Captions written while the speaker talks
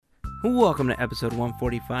Welcome to episode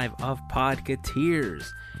 145 of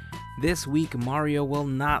Podcateers. This week, Mario will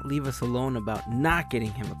not leave us alone about not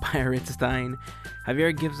getting him a Pirate Stein.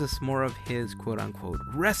 Javier gives us more of his quote-unquote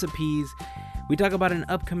recipes. We talk about an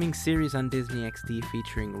upcoming series on Disney XD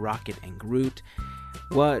featuring Rocket and Groot.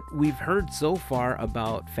 What we've heard so far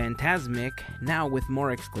about Fantasmic, now with more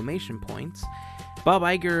exclamation points. Bob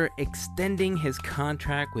Iger extending his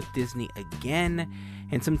contract with Disney again,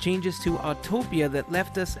 and some changes to Autopia that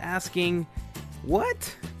left us asking,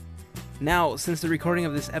 what? Now, since the recording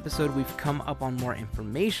of this episode, we've come up on more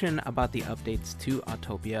information about the updates to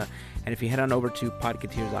Autopia, and if you head on over to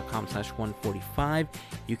podcateers.com/145,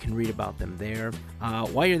 you can read about them there.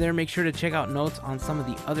 While you're there, make sure to check out notes on some of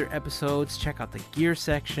the other episodes, check out the gear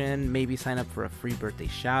section, maybe sign up for a free birthday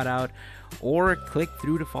shout out, or click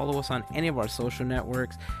through to follow us on any of our social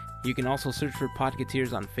networks. You can also search for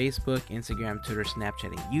Podcateers on Facebook, Instagram, Twitter,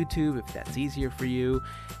 Snapchat, and YouTube if that's easier for you.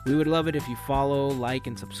 We would love it if you follow, like,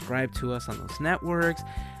 and subscribe to us on those networks.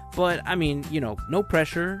 But, I mean, you know, no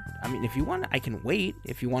pressure. I mean, if you want, I can wait.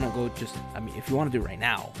 If you want to go just, I mean, if you want to do it right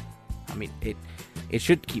now, I mean, it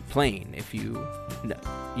should keep playing. If you, no,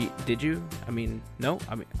 did you? I mean, no?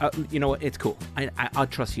 I mean, you know what? It's cool. I'll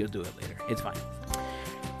trust you'll do it later. It's fine.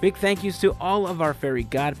 Big thank yous to all of our fairy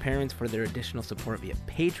godparents for their additional support via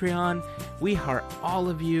Patreon. We heart all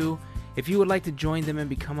of you. If you would like to join them and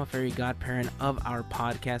become a fairy godparent of our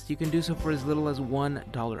podcast, you can do so for as little as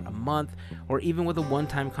 $1 a month, or even with a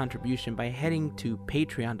one-time contribution by heading to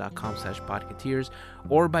patreon.com/podcateers,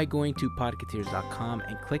 or by going to podcateers.com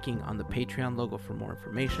and clicking on the Patreon logo for more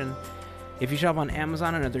information. If you shop on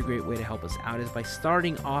Amazon, another great way to help us out is by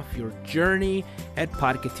starting off your journey at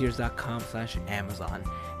podcateers.com/Amazon.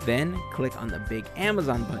 Then click on the big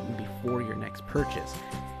Amazon button before your next purchase.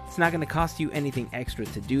 It's not going to cost you anything extra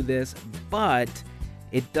to do this, but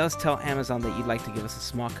it does tell Amazon that you'd like to give us a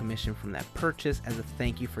small commission from that purchase as a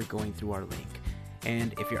thank you for going through our link.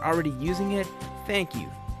 And if you're already using it, thank you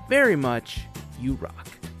very much. You rock.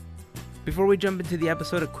 Before we jump into the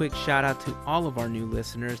episode, a quick shout out to all of our new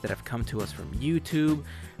listeners that have come to us from YouTube,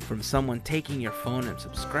 from someone taking your phone and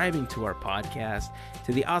subscribing to our podcast,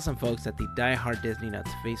 to the awesome folks at the Die Hard Disney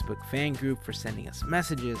Nuts Facebook fan group for sending us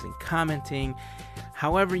messages and commenting.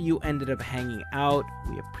 However you ended up hanging out,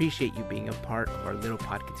 we appreciate you being a part of our little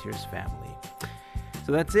Podcateers family.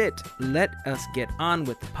 So that's it. Let us get on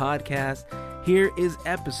with the podcast. Here is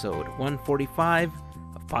episode 145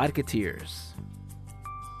 of Podcateers.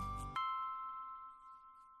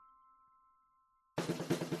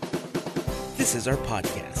 This is our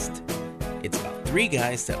podcast. It's about three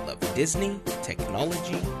guys that love Disney,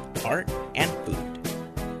 technology, art, and food.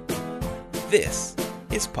 This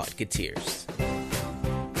is Podcateers.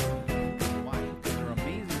 Why? They're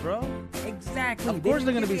amazing, bro. Exactly. Of course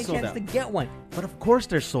they're going to be sold out. To get one. But of course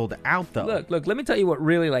they're sold out, though. Look. Let me tell you what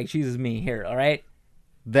really cheeses me here. All right.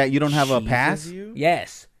 That you don't have a pass? You?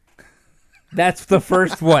 Yes. That's the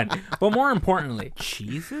first one. But more importantly,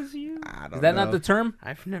 Cheeses you? I don't is that know. not the term?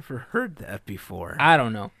 I've never heard that before. I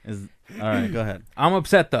don't know. All right, go ahead. I'm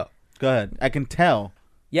upset though. Go ahead. I can tell.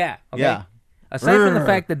 Yeah. Okay. Yeah. Aside from the Urgh.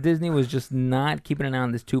 fact that Disney was just not keeping an eye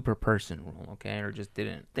on this 2 per person rule, okay, or just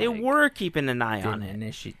didn't. They were keeping an eye on didn't it.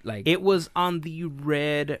 initiate It was on the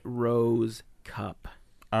Red Rose Cup.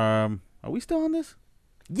 Are we still on this?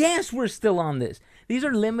 Yes, we're still on this. These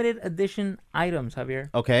are limited edition items, Javier.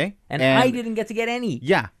 Okay. And I didn't get to get any.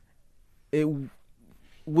 Yeah.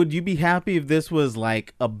 Would you be happy if this was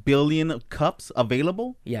like 1 billion cups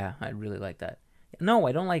available? Yeah, I'd really like that. No,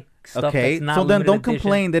 I don't like stuff Okay, that's not so then limited don't edition.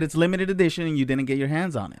 complain that it's limited edition and you didn't get your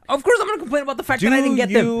hands on it. Of course I'm going to complain about the fact Do that I didn't get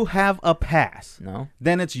them. you have a pass? No.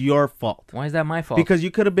 Then it's your fault. Why is that my fault? Because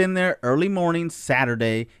you could have been there early morning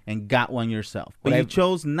Saturday and got one yourself. But you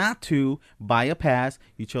chose not to buy a pass.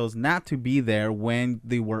 You chose not to be there when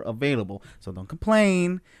they were available. So don't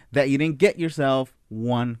complain that you didn't get yourself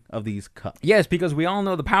one of these cups. Yes, because we all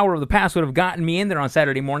know the power of the pass would have gotten me in there on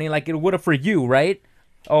Saturday morning like it would have for you, right?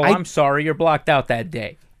 Oh, I'm sorry. You're blocked out that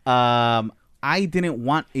day. I didn't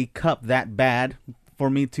want a cup that bad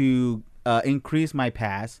for me to increase my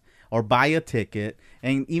pass or buy a ticket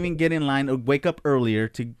and even get in line or wake up earlier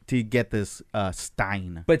to get this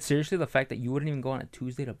Stein. But seriously, the fact that you wouldn't even go on a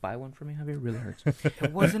Tuesday to buy one for me, Javier, really hurts.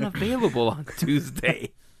 It wasn't available on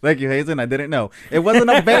Tuesday. Thank you, Hazen. I didn't know. It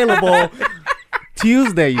wasn't available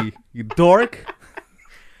Tuesday, you dork.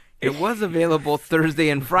 It was available Thursday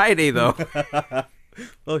and Friday, though.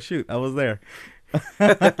 Oh, shoot. I was there.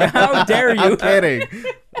 How dare you? I'm kidding.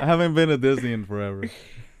 I haven't been to Disney in forever.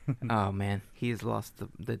 Oh, man. He's lost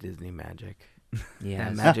the Disney magic. Yeah,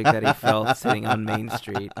 That magic that he felt sitting on Main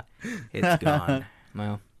Street. It's gone.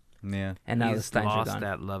 Well, Yeah. And now the He's Steins are lost gone.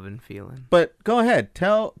 that love and feeling. But go ahead.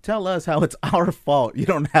 Tell us how it's our fault you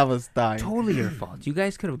don't have a Stein. Totally your fault. You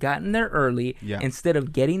guys could have gotten there early Yeah. instead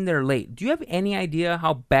of getting there late. Do you have any idea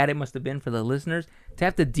how bad it must have been for the listeners to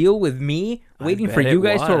have to deal with me waiting bet for you it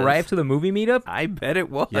guys to was. arrive to the movie meetup? I bet it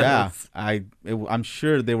was. Yeah. I'm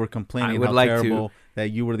sure they were complaining I would how like to- terrible that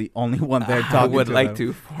you were the only one there I talking would to like them.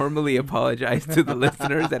 to formally apologize to the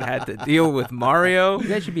listeners that had to deal with Mario. You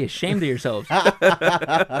guys should be ashamed of yourselves.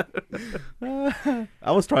 I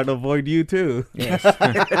was trying to avoid you too. Yes.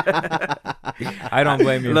 I don't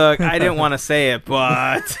blame you. Look, I didn't want to say it,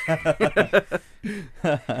 but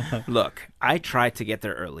look, I tried to get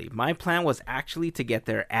there early. My plan was actually to get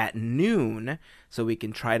there at noon so we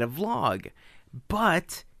can try to vlog.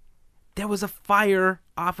 But there was a fire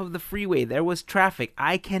off of the freeway. There was traffic.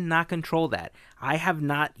 I cannot control that. I have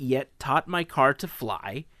not yet taught my car to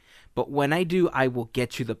fly, but when I do, I will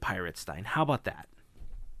get you the Pirate Stein. How about that?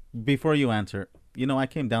 Before you answer, I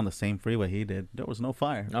came down the same freeway he did. There was no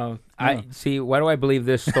fire. Oh, I see. Why do I believe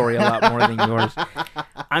this story a lot more than yours?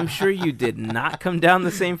 I'm sure you did not come down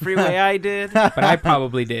the same freeway I did. But I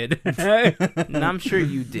probably did. And I'm sure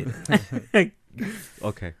you didn't.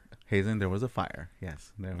 Okay. Hazen, there was a fire.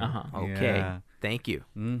 Yes. There was. Uh-huh. Okay. Yeah. Thank you.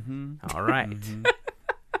 Mm-hmm. All right.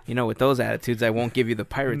 With those attitudes, I won't give you the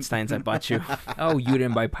Pirate Steins I bought you. Oh, you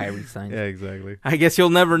didn't buy Pirate Steins. Yeah, exactly. I guess you'll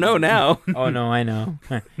never know now. Oh, no, I know.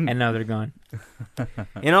 And now they're gone.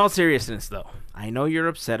 In all seriousness, though, I know you're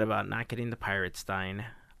upset about not getting the Pirate Stein.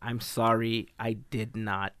 I'm sorry I did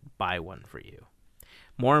not buy one for you.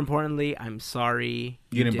 More importantly, I'm sorry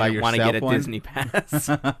You didn't buy want to get a yourself one? Disney Pass.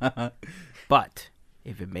 But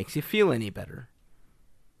if it makes you feel any better,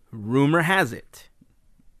 rumor has it.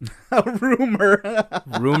 A rumor.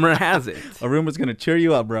 Rumor has it A rumor's going to cheer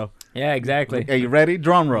you up, bro. Yeah, exactly. Are you ready?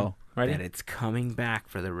 Drum roll. Ready? that it's coming back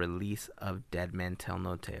for the release of Dead Men Tell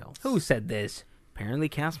No Tales. Who said this? Apparently,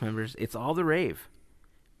 cast members, it's all the rave.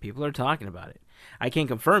 People are talking about it. I can't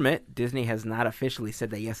confirm it. Disney has not officially said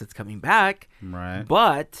that, yes, it's coming back. Right.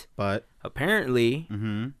 But apparently,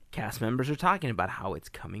 Mm-hmm. cast members are talking about how it's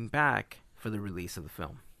coming back for the release of the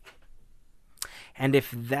film. And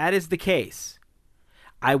if that is the case,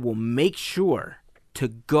 I will make sure to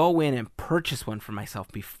go in and purchase one for myself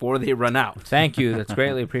before they run out. Thank you. That's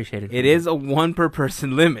greatly appreciated. It is a one per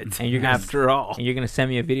person limit, And you're gonna- after all. And you're going to send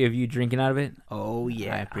me a video of you drinking out of it? Oh, I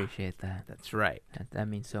yeah. appreciate that. That's right. That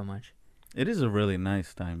means so much. It is a really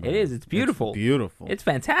nice time. It is. It's beautiful. It's beautiful. It's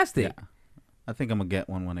fantastic. Yeah. I think I'm going to get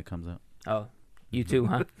one when it comes out. Oh, you too,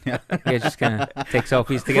 huh? Yeah. You guys just going to take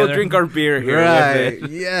selfies together? We'll drink our beer here. with Right. it.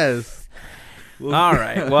 Yes. We'll, All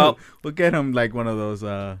right. Well, we'll get him like one of those.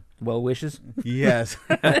 Well wishes? Yes.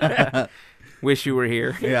 wish you were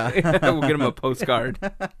here. Yeah. We'll get him a postcard.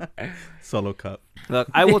 Solo cup. Look,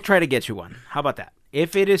 I will try to get you one. How about that?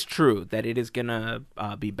 If it is true that it is going to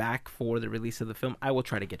be back for the release of the film, I will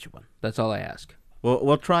try to get you one. That's all I ask.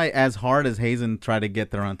 We'll try as hard as Hazen tried to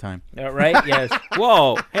get there on time. Right? Yes.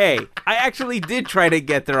 Whoa. Hey, I actually did try to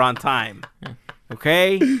get there on time.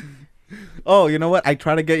 Okay? Oh, you know what? I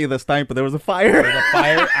tried to get you this time, but there was a fire. There was a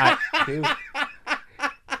fire. Dude.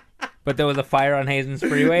 But there was a fire on Hazen's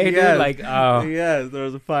Freeway, dude? Yes. Like, oh. Yes, there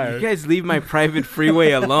was a fire. You guys leave my private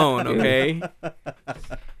freeway alone, okay?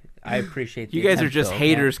 I appreciate You the guys are attempt, just though,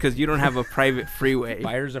 haters because you don't have a private freeway. man.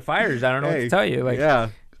 Fires are fires. I don't know what Hey, to tell you. Like, yeah,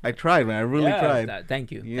 I tried, man. I really yeah, tried.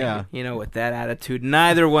 thank you. Yeah. You know, with that attitude,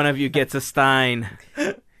 neither one of you gets a Stein.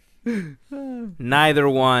 Neither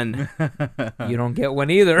one. Thank you. You don't get one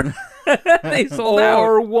either. They sold out.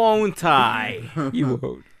 Or won't I? You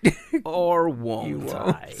won't. Or won't You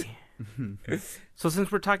won't. I? So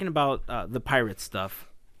since we're talking about the pirate stuff,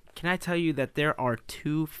 can I tell you that there are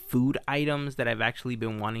 2 food items that I've actually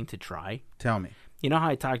been wanting to try? Tell me. You know how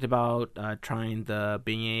I talked about trying the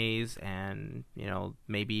beignets and,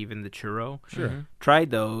 maybe even the churro? Sure.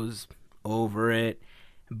 Tried those, over it.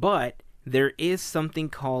 But there is something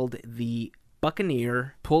called the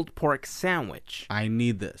Buccaneer pulled pork sandwich I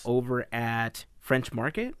need this. over at French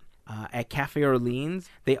Market, at Cafe Orleans.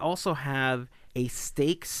 They also have a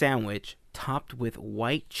steak sandwich topped with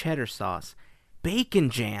white cheddar sauce,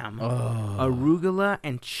 bacon jam, arugula,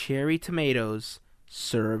 and cherry tomatoes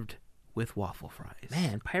served with waffle fries.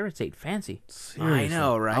 Man, Pirates ate fancy. I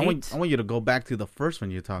know, right? I want you to go back to the first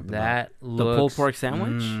one you talked about. That The looks... pulled pork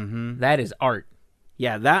sandwich? Mm-hmm. That is art.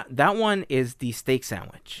 Yeah, that one is the steak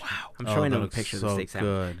sandwich. Wow. I'm showing that them a looks picture of so the steak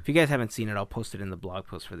sandwich. good. If you guys haven't seen it, I'll post it in the blog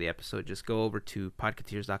post for the episode. Just go over to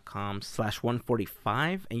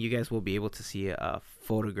podcateers.com/145 and you guys will be able to see a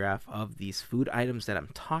photograph of these food items that I'm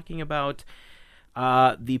talking about.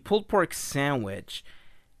 The pulled pork sandwich,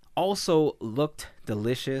 Also looked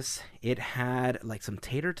delicious. It had like some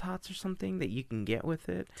tater tots or something that you can get with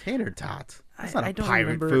it. Tater tots. That's I not a don't pirate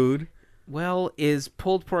remember. food. Well, is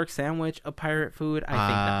pulled pork sandwich a pirate food? I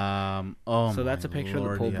think not. Oh, So that's a picture of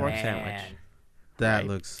the pulled pork Man. sandwich. That Right.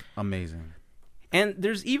 looks amazing. And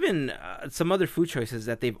there's even some other food choices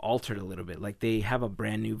that they've altered a little bit. Like they have a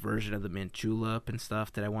brand new version of the mint julep and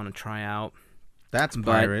stuff that I want to try out. That's But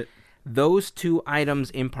pirate. Those two items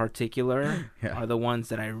in particular Yeah. are the ones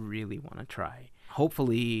that I really want to try.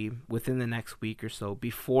 Hopefully, within the next week or so,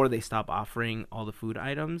 before they stop offering all the food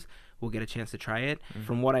items, we'll get a chance to try it.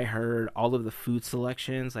 From what I heard, all of the food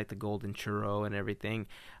selections, like the golden churro and everything,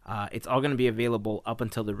 it's all going to be available up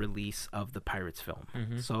until the release of the Pirates film.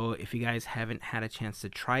 So if you guys haven't had a chance to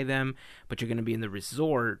try them, but you're going to be in the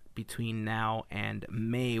resort between now and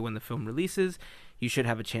May when the film releases, you should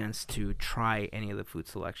have a chance to try any of the food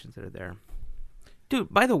selections that are there.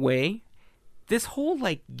 Dude, by the way, this whole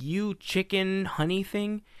like chicken honey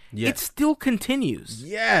thing, it still continues.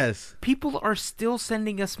 Yes. People are still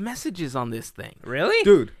sending us messages on this thing. Really?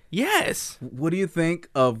 Dude, Yes. what do you think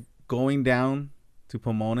of going down to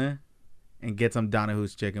Pomona and get some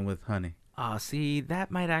Donahue's chicken with honey? See, that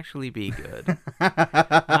might actually be good.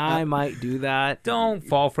 I might do that. Don't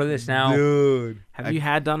fall for this now. Dude. Have you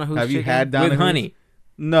had Donahue's Have chicken? you had Donahue's? With honey.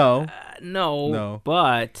 No. No.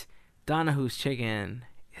 But Donahue's chicken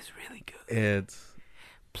is really good. It's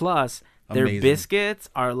Plus, their Amazing. biscuits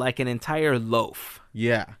are like an entire loaf.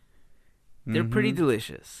 yeah. They're pretty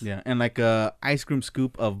delicious. Yeah, and like a ice cream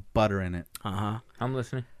scoop of butter in it. Uh-huh. I'm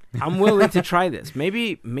listening. I'm willing to try this.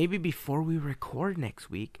 Maybe before we record next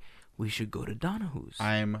week, we should go to Donahue's.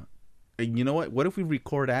 You know what? What if we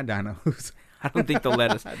record at Donahue's? I don't think they'll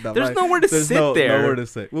let us. No, There's like, nowhere to there's sit no, there. Nowhere to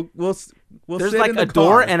sit. We'll There's sit like in the a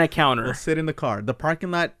door car. and a counter. We'll sit in the car. The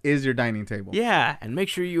parking lot is your dining table. Yeah, and make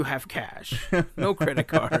sure you have cash. No credit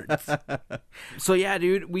cards. So yeah,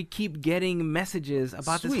 dude, we keep getting messages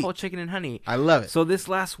about this Sweet. whole chicken and honey. I love it. So this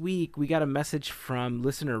last week, we got a message from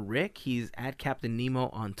listener Rick. He's at Captain Nemo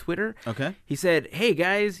on Twitter. Okay. He said, "Hey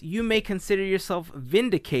guys, you may consider yourself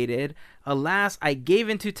vindicated. Alas, I gave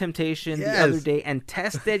into temptation the other day and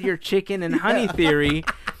tested your chicken and honey theory,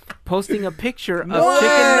 posting a picture of chicken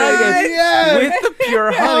nuggets with the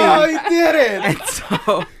pure honey." he did it. And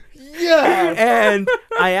so, Yeah. and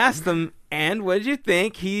I asked him, "And what did you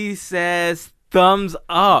think?" He says, "Thumbs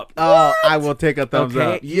up." Oh, I will take a thumbs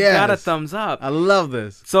Okay, up. you Yes. got a thumbs up. I love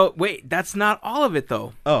this. So wait, that's not all of it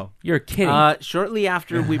though. Oh. You're kidding. Shortly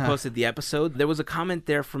after we posted the episode, there was a comment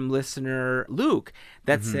there from listener Luke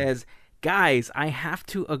that says, "Guys, I have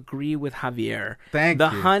to agree with Javier. Thank the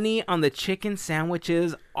you. honey on the chicken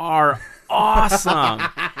sandwiches are awesome.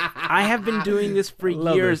 I have been doing this for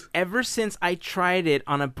Love years, this. ever since I tried it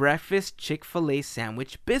on a breakfast Chick-fil-A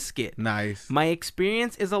sandwich biscuit. Nice. My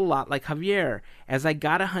experience is a lot like Javier, as I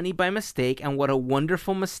got a honey by mistake, and what a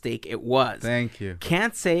wonderful mistake it was. Thank you.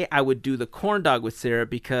 Can't say I would do the corn dog with syrup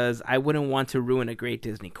because I wouldn't want to ruin a great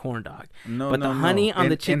Disney corn dog. No, but no, the honey no. on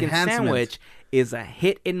the chicken Enhancements. sandwich is a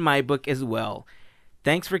hit in my book as well.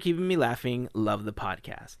 Thanks for keeping me laughing. Love the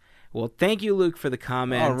podcast." Well, thank you, Luke, for the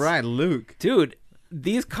comments. All right, Luke. Dude,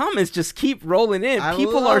 these comments just keep rolling in. I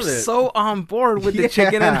People love are it. so on board with the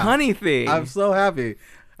chicken and Yeah. honey thing. I'm so happy.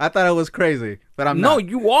 I thought I was crazy, but I'm No, not.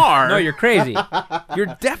 you are. no, you're crazy.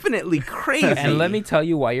 You're definitely crazy. And let me tell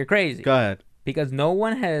you why you're crazy. Go ahead. Because no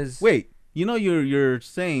one has. Wait, you know you're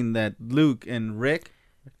saying that Luke and Rick.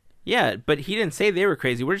 Yeah, but he didn't say they were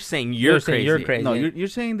crazy. We're just saying you're crazy. You're crazy. No, you're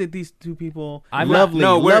saying that these two people, I'm not-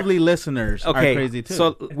 lovely listeners, Okay, are crazy too.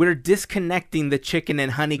 so we're disconnecting the chicken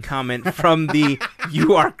and honey comment from the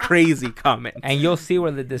 "you are crazy" comment. And you'll see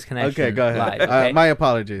where the disconnection okay, go ahead. lies. Okay? My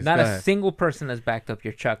apologies. Not Go a ahead. single person has backed up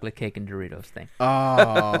your chocolate cake and Doritos thing.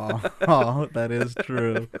 Oh, that is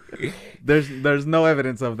true. There's no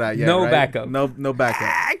evidence of that yet. No right? backup. No backup.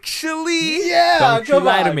 Actually, Yeah, Don't you come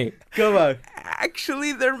lie on. to me. Come on.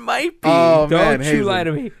 actually, there might be. Oh man, Don't you Hazen. lie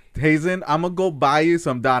to me. Hazen, I'm gonna go buy you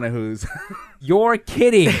some Donahue's. You're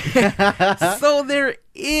kidding. So there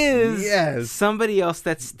is Yes. somebody else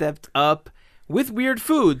that stepped up with weird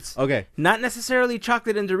foods. Okay. Not necessarily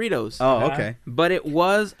chocolate and Doritos. Oh, okay. But it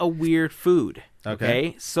was a weird food.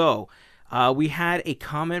 Okay. So we had a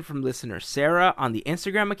comment from listener Sarah on the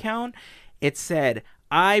Instagram account. It said,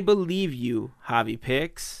 "I believe you, Javi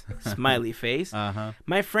Picks," smiley face. Uh-huh.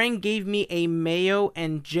 "My friend gave me a mayo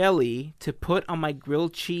and jelly to put on my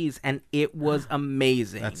grilled cheese, and it was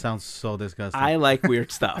amazing. That sounds so disgusting. I like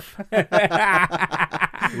weird stuff."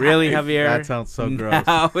 Really, Javier? That sounds so gross.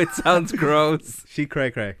 Now it sounds gross. She cray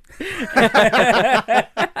cray.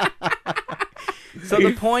 So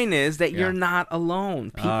the point is that you're not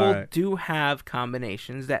alone. People right. do have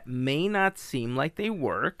combinations that may not seem like they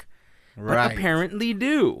work, but Right. apparently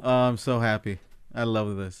do. Oh, I'm so happy. I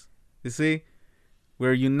love this. You see,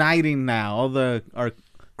 we're uniting now. All our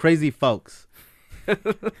crazy folks.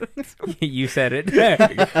 You said it.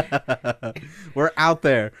 We're out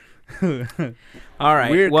there. All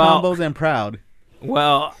right. Weird well, combos and proud.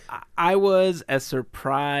 Well, I was as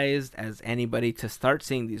surprised as anybody to start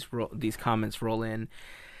seeing these comments roll in.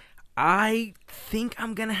 I think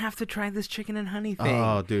I'm going to have to try this chicken and honey thing.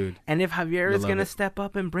 Oh, dude. And if Javier You'll is going to love it. step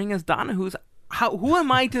up and bring us Donahue's, who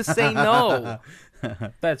am I to say no?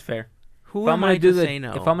 That's fair. Who am I to say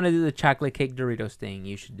no? If I'm gonna do the chocolate cake Doritos thing,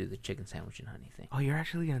 you should do the chicken sandwich and honey thing. Oh, you're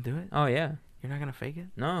actually going to do it? Oh yeah. You're not going to fake it?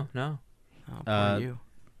 No. Oh, poor you.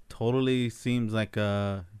 Totally seems like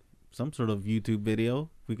some sort of YouTube video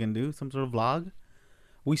we can do, some sort of vlog.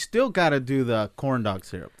 We still got to do the corn dog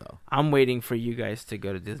syrup, though. I'm waiting for you guys to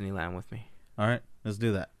go to Disneyland with me. All right, let's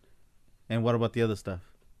do that. And what about the other stuff?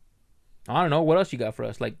 I don't know. What else you got for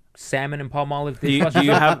us? Like salmon and palm olive Do you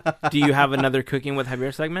have another Cooking with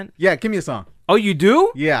Javier segment? Yeah, give me a song. Oh, you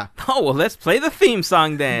do? Yeah. Oh, well, let's play the theme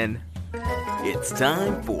song then. It's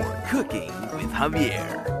time for Cooking with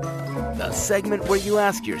Javier, the segment where you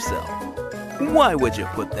ask yourself, why would you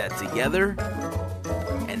put that together?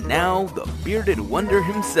 And now, the bearded wonder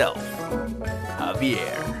himself,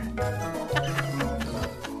 Javier.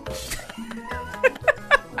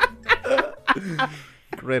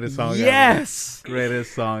 Greatest song Yes! ever.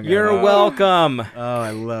 Greatest song You're ever. welcome. Oh,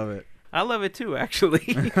 I love it. I love it too,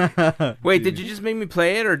 actually. Wait, did you just make me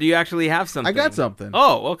play it, or do you actually have something? I got something.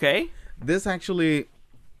 Oh, okay. This actually,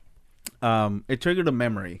 it triggered a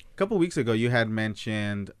memory. A couple weeks ago, you had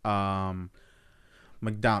mentioned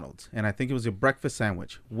McDonald's, and I think it was your breakfast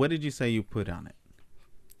sandwich. What did you say you put on it?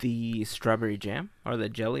 The strawberry jam or the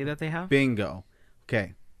jelly that they have? Bingo.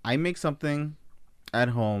 Okay, I make something at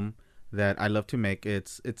home that I love to make.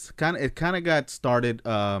 It kind of got started.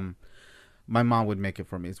 My mom would make it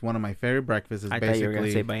for me. It's one of my favorite breakfasts. It's I basically... thought you were going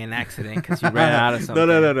to say by an accident because you ran out of something.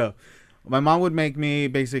 No. My mom would make me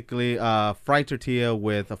basically fried tortilla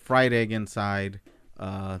with a fried egg inside,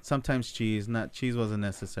 sometimes cheese. Not cheese wasn't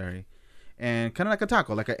necessary, and kind of like a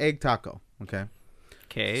taco, like an egg taco. Okay.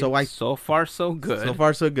 Okay. So so far so good. So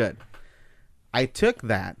far so good. I took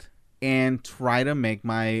that and tried to make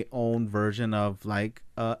my own version of like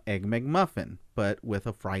a egg McMuffin, but with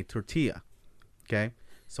a fried tortilla. Okay.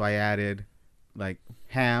 So I added like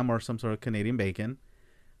ham or some sort of Canadian bacon.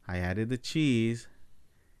 I added the cheese.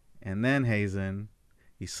 And then, Hazen,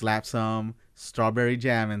 you slap some strawberry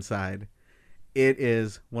jam inside. It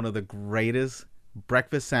is one of the greatest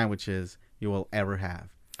breakfast sandwiches you will ever have.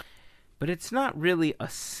 But it's not really a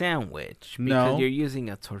sandwich because No. you're using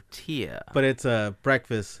a tortilla. But it's a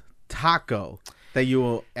breakfast taco that you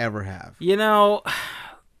will ever have. You know,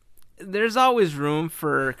 there's always room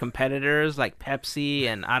for competitors like Pepsi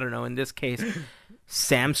and, I don't know, in this case,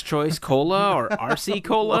 Sam's Choice Cola or RC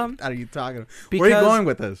Cola. What are you talking about? Where are you going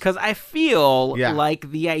with this? Because I feel Yeah.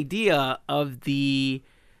 like the idea of the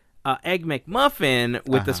Egg McMuffin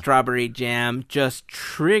with the strawberry jam just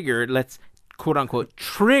triggered, let's quote unquote,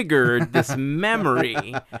 triggered this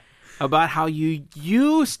memory about how you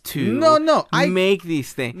used to make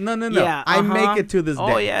these things. No. Yeah, I make it to this day.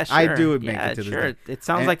 Oh, yeah, sure. I do make Yeah, it to this sure. day. It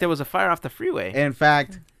sounds And- like there was a fire off the freeway. In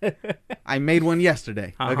fact, I made one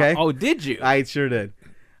yesterday. Uh-huh. Okay. Oh, did you? I sure did.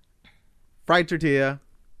 Fried tortilla,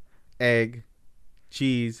 egg,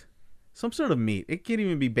 cheese, some sort of meat. It could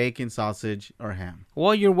even be bacon, sausage, or ham.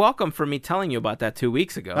 Well, you're welcome for me telling you about that 2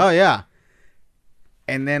 weeks ago. Oh, yeah.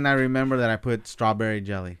 And then I remember that I put strawberry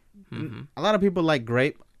jelly. Mm-hmm. A lot of people like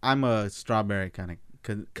grape. I'm a strawberry kind of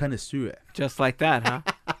connoisseur. Just like that, huh?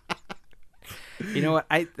 You know what?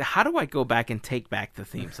 How do I go back and take back the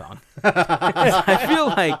theme song? I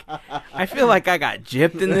feel like I got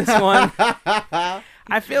gypped in this one.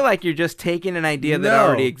 I feel like you're just taking an idea that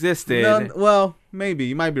already existed. No, well, maybe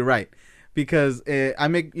you might be right, because I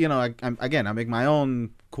make I make my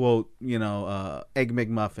own quote egg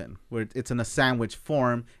McMuffin where it's in a sandwich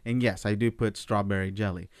form, and yes, I do put strawberry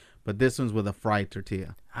jelly, but this one's with a fried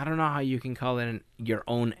tortilla. I don't know how you can call it your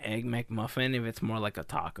own Egg McMuffin if it's more like a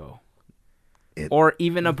taco. Or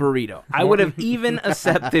even a burrito. I would have even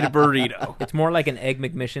accepted burrito. It's more like an egg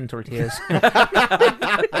McMission tortillas.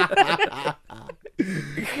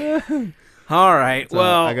 All right. So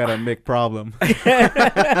well, I got a Mick problem.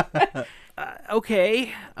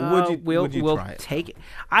 okay. Would you we'll try it? take it.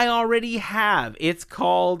 I already have. It's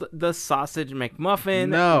called the Sausage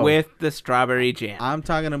McMuffin with the strawberry jam. I'm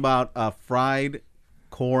talking about a fried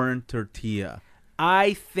corn tortilla.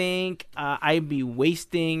 I think I'd be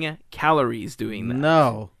wasting calories doing that.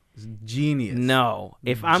 No. It's genius. No.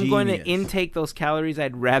 If I'm going to Genius. intake those calories,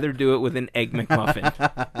 I'd rather do it with an Egg McMuffin.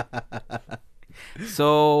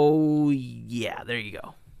 So, yeah, there you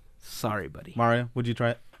go. Sorry, buddy. Mario, would you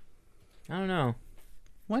try it? I don't know.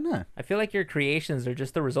 Why not? I feel like your creations are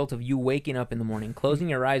just the result of you waking up in the morning, closing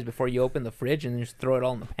your eyes before you open the fridge, and just throw it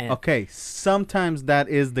all in the pan. Okay, sometimes that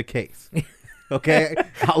is the case. Okay,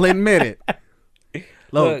 I'll admit it.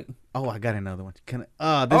 Look. Oh, I got another one. Can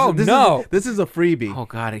this is a freebie. Oh,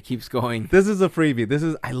 God, it keeps going. This is a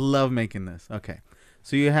freebie. I love making this. Okay,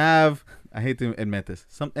 so you have. I hate to admit this.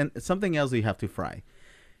 Something else you have to fry.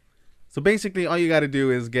 So basically, all you got to do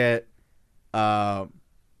is get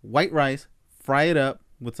white rice, fry it up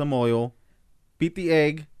with some oil, beat the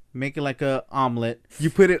egg, make it like a omelet. You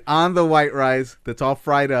put it on the white rice that's all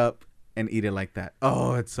fried up, and eat it like that.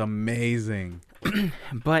 Oh, it's amazing.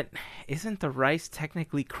 But isn't the rice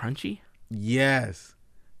technically crunchy? Yes,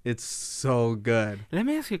 it's so good. Let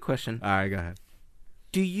me ask you a question. All right, go ahead.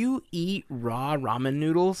 Do you eat raw ramen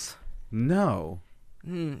noodles? No.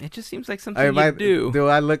 It just seems like something you do. Do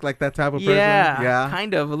I look like that type of person? Yeah,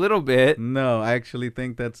 kind of, a little bit. No, I actually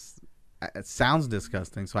think it sounds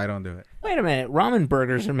disgusting, so I don't do it. Wait a minute. Ramen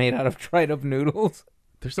burgers are made out of dried up noodles.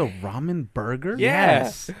 There's a ramen burger?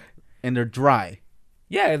 Yes. And they're dry.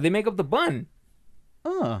 Yeah, they make up the bun.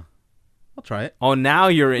 Oh, I'll try it. Oh, now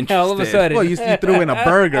you're interested. All of a sudden. Well, you threw in a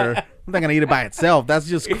burger. I'm not going to eat it by itself. That's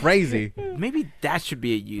just crazy. Maybe that should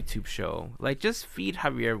be a YouTube show. Like, just feed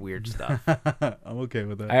Javier weird stuff. I'm okay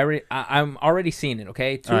with that. I'm already seeing it,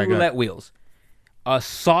 okay? Two All right, go roulette ahead. wheels. A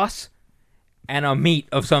sauce and a meat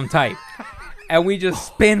of some type. And we just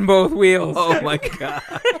spin both wheels. Oh, my God.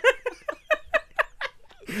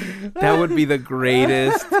 That would be the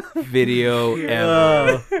greatest video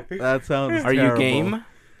ever. Oh, that sounds Are you terrible. game?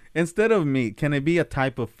 Instead of meat, can it be a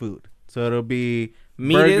type of food? So it'll be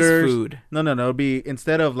Meat burgers. is food. No. It'll be,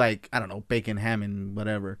 instead of like, I don't know, bacon, ham, and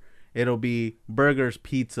whatever, it'll be burgers,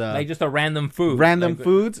 pizza, Like just a random food. random Like,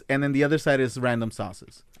 foods, and then the other side is random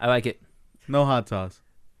sauces. I like it. No hot sauce.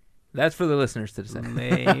 That's for the listeners to decide.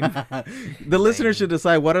 Lame. The listeners should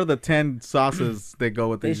decide what are the 10 sauces that go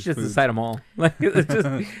with They these should just foods. decide them all. Like, it's just,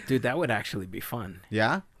 Dude, that would actually be fun.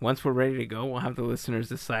 Yeah? Once we're ready to go, we'll have the listeners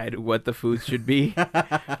decide what the foods should be,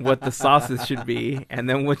 what the sauces should be, and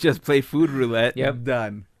then we'll just play food roulette. Yep.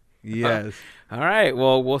 Done. Yes. All right.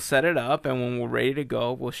 Well, we'll set it up, and when we're ready to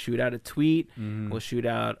go, we'll shoot out a tweet. We'll shoot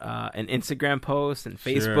out an Instagram post and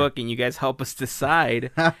Facebook, Sure. and you guys help us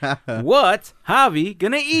decide what Javi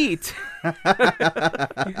gonna eat. we're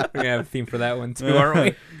going to have a theme for that one too,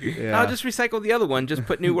 aren't we? Yeah. I'll just recycle the other one. Just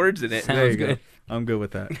put new words in it. Sounds there you good. go. I'm good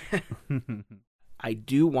with that. I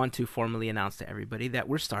do want to formally announce to everybody that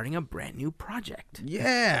we're starting a brand new project.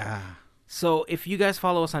 Yeah. So if you guys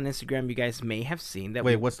follow us on Instagram, you guys may have seen that.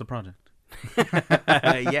 Wait, what's the project?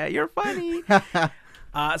 Yeah, you're funny.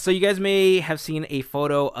 So you guys may have seen a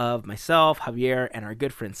photo of myself, Javier, and our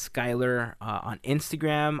good friend Skylar on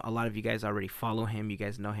Instagram. A lot of you guys already follow him. You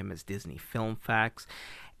guys know him as Disney Film Facts.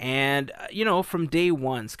 And, from day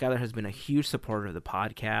one, Skylar has been a huge supporter of the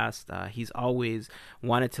podcast. He's always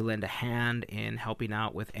wanted to lend a hand in helping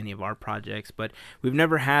out with any of our projects, but we've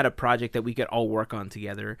never had a project that we could all work on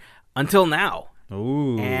together until now.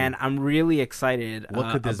 Ooh. And I'm really excited.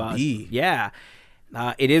 What could this about, be? Yeah.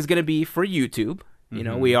 It is going to be for YouTube. You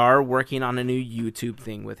know, we are working on a new YouTube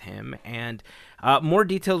thing with him, and more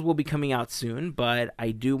details will be coming out soon, but I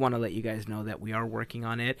do want to let you guys know that we are working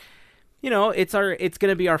on it. It's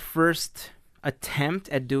going to be our first attempt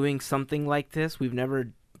at doing something like this. We've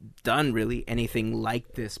never done really anything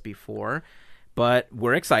like this before, but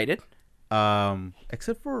we're excited.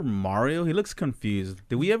 Except for Mario, he looks confused.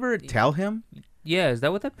 Did we ever tell him? Yeah, is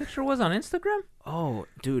that what that picture was on Instagram? Oh,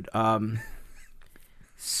 dude,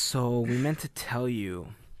 so we meant to tell you.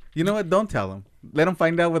 You know what? Don't tell him. Let him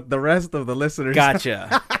find out with the rest of the listeners.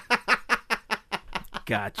 Gotcha.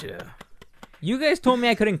 You guys told me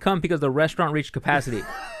I couldn't come because the restaurant reached capacity.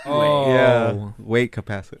 Yeah. Weight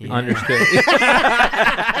capacity. Yeah. Understood.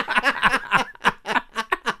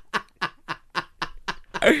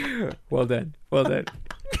 Well done.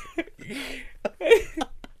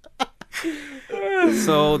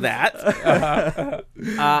 So that,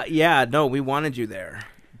 we wanted you there,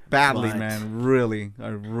 Badly, But- man. Really. I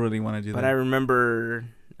really want to do but that. I remember,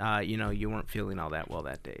 you weren't feeling all that well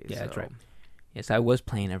that day. Yeah, that's so. right. Yes, I was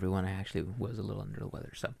playing everyone. I actually was a little under the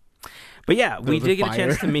weather, so. But yeah, we was a did get a fire.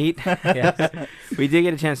 chance to meet. Yes. We did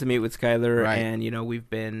get a chance to meet with Skylar, Right. and we've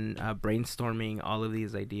been brainstorming all of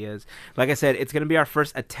these ideas. Like I said, it's going to be our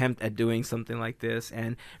first attempt at doing something like this,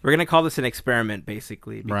 and we're going to call this an experiment,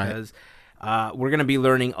 basically, Right. because We're going to be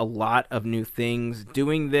learning a lot of new things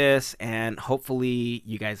doing this, and hopefully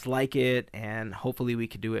you guys like it, and hopefully we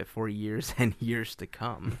could do it for years and years to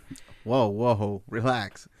come. Whoa,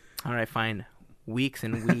 relax. All right, fine. Weeks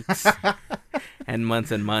and weeks and months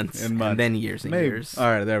and months and then years and years. All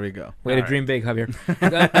right, there we go. Way to dream big, Javier.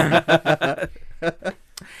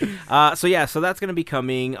 So that's going to be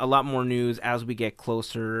coming. A lot more news as we get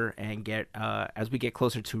closer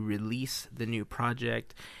to release the new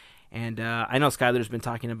project. And I know Skylar's been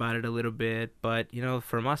talking about it a little bit, but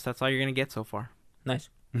from us, that's all you're going to get so far. Nice.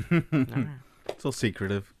 All right. So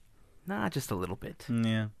secretive. Nah, just a little bit.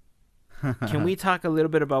 Yeah. Can we talk a little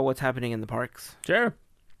bit about what's happening in the parks? Sure.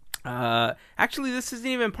 Actually, this isn't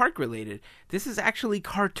even park related. This is actually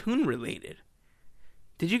cartoon related.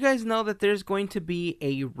 Did you guys know that there's going to be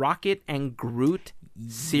a Rocket and Groot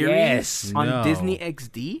series on No. Disney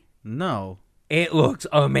XD? No. It looks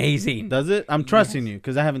amazing. Does it? I'm trusting you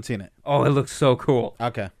because I haven't seen it. Oh, it looks so cool.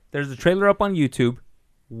 Okay. There's a trailer up on YouTube.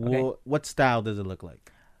 What style does it look like?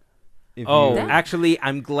 Actually,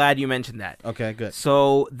 I'm glad you mentioned that. Okay, good.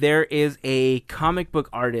 So there is a comic book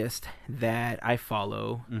artist that I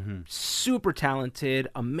follow. Super talented,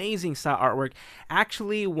 amazing style artwork.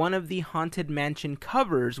 Actually, one of the Haunted Mansion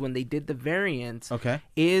covers when they did the variants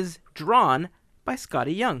is drawn by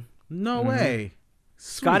Scotty Young. No way.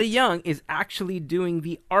 Scotty Young is actually doing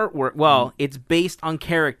the artwork. Well, it's based on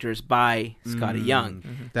characters by Scotty Young.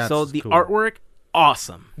 So the cool. artwork,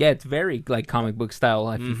 awesome. Yeah, it's very like comic book style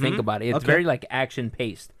if you think about it. It's very like action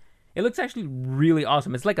paced. It looks actually really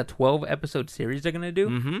awesome. It's like a 12-episode series they're gonna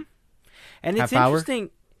do. And it's Half hour? interesting.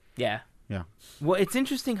 Yeah. Yeah. Well, it's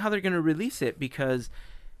interesting how they're going to release it because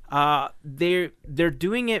they're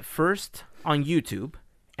doing it first on YouTube,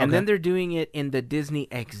 and then they're doing it in the Disney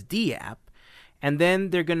XD app, and then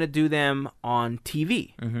they're going to do them on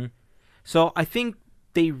TV. So I think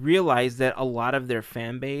they realize that a lot of their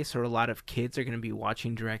fan base or a lot of kids are going to be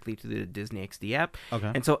watching directly to the Disney XD app.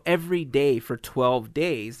 And so every day for 12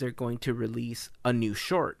 days, they're going to release a new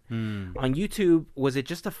short. On YouTube, was it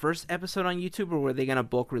just the first episode on YouTube, or were they going to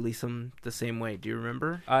bulk release them the same way? Do you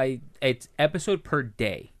remember? It's episode per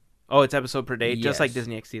day. Oh, it's episode per day, just like Yes.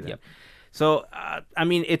 Disney XD then. Yep. So, I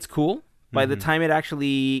mean, it's cool. By the time it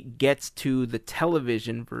actually gets to the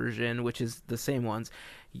television version, which is the same ones,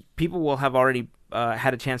 people will have already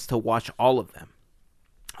had a chance to watch all of them.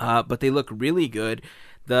 But they look really good.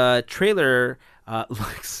 The trailer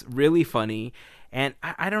looks really funny. And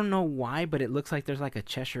I don't know why, but it looks like there's like a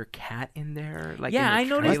Cheshire cat in there. Like Yeah, in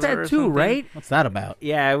the I noticed trailer that or too, something. right? What's that about?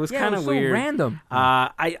 Yeah, it was Yeah, kind it of was so weird. random.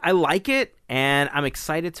 I like it, and I'm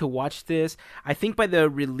excited to watch this. I think by the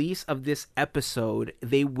release of this episode,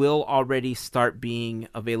 they will already start being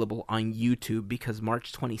available on YouTube because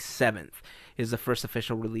March 27th is the first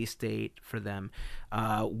official release date for them.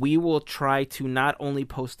 We will try to not only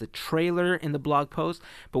post the trailer in the blog post,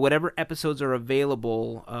 but whatever episodes are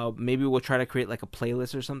available, maybe we'll try to create like a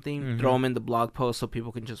playlist or something, throw them in the blog post so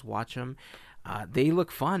people can just watch them. They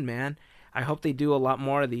look fun, man. I hope they do a lot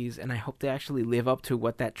more of these, and I hope they actually live up to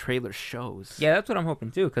what that trailer shows. Yeah, that's what I'm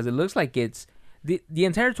hoping too, because it looks like it's the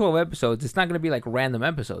entire 12 episodes. It's not going to be like random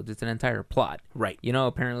episodes. It's an entire plot. Right. You know,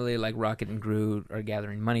 apparently like Rocket and Groot are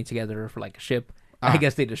gathering money together for like a ship. I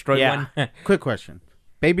guess they destroyed one. Quick question.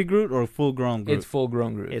 Baby Groot or full-grown Groot? It's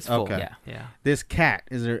full-grown Groot. It's full. Okay. Yeah. This cat,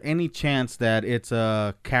 is there any chance that it's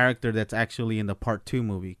a character that's actually in the Part 2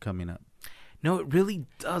 movie coming up? No, it really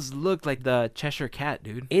does look like the Cheshire Cat,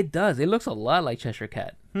 dude. It does. It looks a lot like Cheshire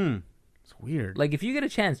Cat. It's weird. Like, if you get a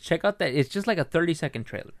chance, check out that. It's just like a 30-second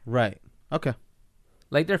trailer. Right. Okay.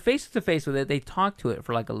 Like, they're face-to-face with it. They talk to it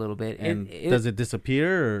for like a little bit. And does it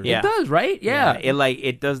disappear? Or? Yeah. It does, right? Yeah.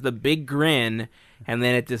 It does the big grin, and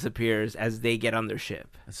then it disappears as they get on their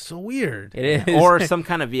ship. It's so weird. It is. Or some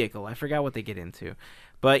kind of vehicle. I forgot what they get into.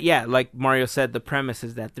 But yeah, like Mario said, the premise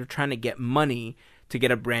is that they're trying to get money to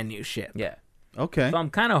get a brand new ship. Yeah. Okay. So I'm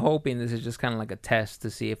kind of hoping this is just kind of like a test to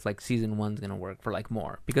see if like season 1's going to work for like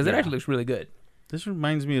more. Because it actually looks really good. This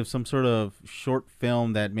reminds me of some sort of short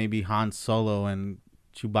film that maybe Han Solo and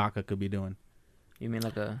Chewbacca could be doing. You mean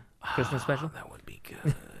like a Christmas special? That would be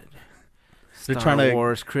good. They're Star trying to-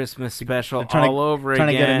 Wars Christmas special They're trying all over Trying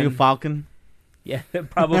again. to get a new Falcon. Yeah,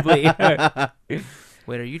 probably.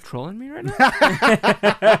 Wait, are you trolling me right now?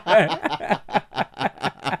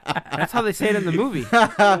 That's how they say it in the movie.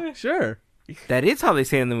 Sure. That is how they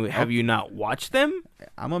say it in the movie. Have you not watched them?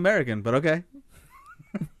 I'm American, but okay.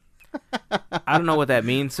 I don't know what that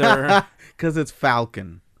means, sir. Because it's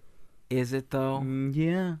Falcon. Is it though?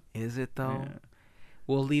 Yeah. Is it though? Yeah.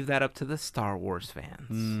 We'll leave that up to the Star Wars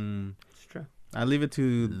fans. It's true. I leave it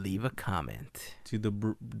to Leave a comment.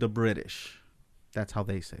 the British. That's how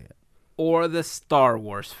they say it. or the Star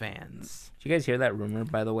Wars fans. Did you guys hear that rumor,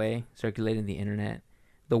 by the way, circulating the internet?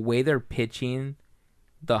 The way they're pitching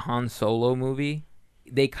the Han Solo movie,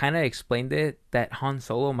 they kind of explained it that Han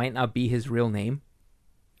Solo might not be his real name.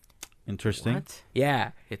 Interesting. What?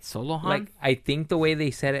 Yeah. It's Solo Han? Like, I think the way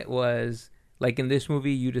they said it was, like, in this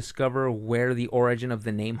movie, you discover where the origin of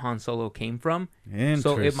the name Han Solo came from.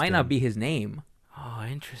 So it might not be his name. Oh,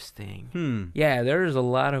 interesting. Yeah, there's a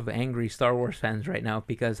lot of angry Star Wars fans right now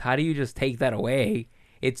because how do you just take that away?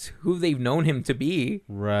 It's who they've known him to be.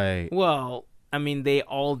 Right. Well, I mean, they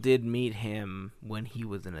all did meet him when he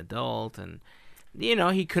was an adult, and, you know,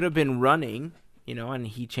 he could have been running, you know, and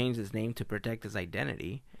he changed his name to protect his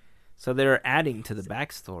identity. So they're adding to the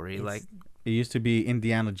backstory. Like, it used to be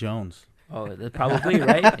Indiana Jones. Oh, that's probably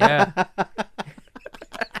right. Yeah.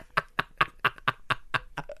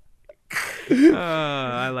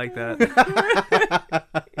 I like that.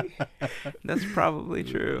 That's probably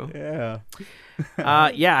true. Yeah.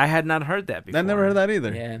 Yeah, I had not heard that before. I never heard that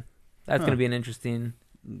either. Yeah. That's going to be an interesting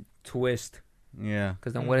twist. Yeah.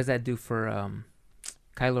 Because then what does that do for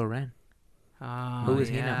Kylo Ren? Oh, Who is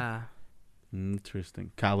he yeah. now?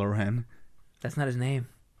 Interesting. Kylo Ren. That's not his name.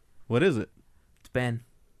 What is it? It's Ben.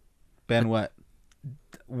 Ben what?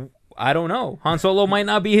 I don't know. Han Solo might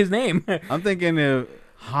not be his name. I'm thinking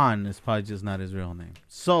Han is probably just not his real name.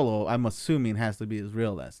 Solo, I'm assuming, has to be his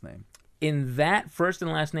real last name. In that first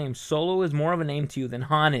and last name, Solo is more of a name to you than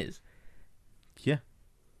Han is. Yeah.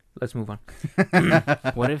 Let's move on.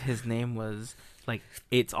 What if his name was, like,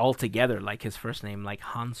 it's all together, like his first name, like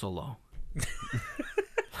Han Solo?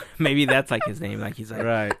 Maybe that's like his name. Like, he's like,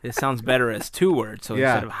 Right. This sounds better as two words. So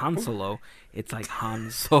Yeah. instead of Han Solo, it's like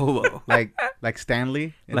Han Solo. Like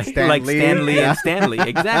Stanley? And Like Stanley Yeah. and Stanley.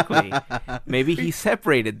 Exactly. Maybe he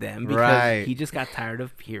separated them because Right. he just got tired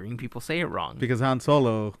of hearing people say it wrong. Because Han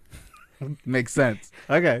Solo makes sense.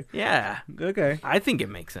 Okay. Yeah. Okay. I think it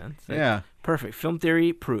makes sense. Yeah. Perfect. Film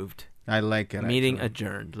theory proved. I like it. Meeting actually.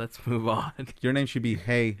 adjourned. Let's move on. Your name should be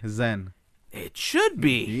Hey Zen. It should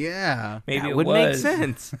be. Yeah. Maybe that it would make was.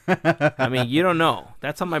 sense. I mean, you don't know.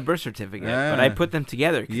 That's on my birth certificate. But I Yeah. put them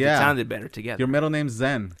together because Yeah. it sounded better together. Your middle name's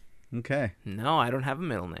Zen. Okay. No, I don't have a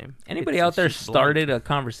middle name. Anybody It's out there just blunt. started a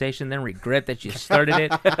conversation, then regret that you started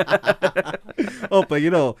it? Oh, but you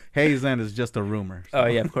know, Hey Zen is just a rumor. Oh,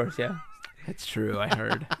 yeah, of course, yeah. It's true, I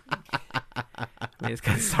heard. I mean, it's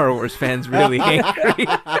got Star Wars fans really angry.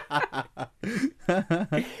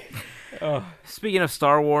 Speaking of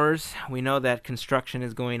Star Wars, we know that construction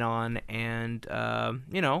is going on, and,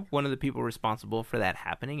 you know, one of the people responsible for that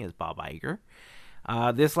happening is Bob Iger.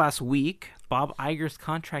 This last week, Bob Iger's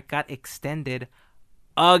contract got extended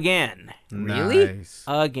again. Nice.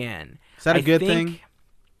 Again. Is that a I good think,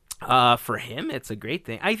 thing? For him, it's a great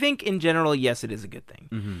thing. I think in general, yes, it is a good thing.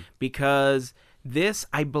 Mm-hmm. Because this,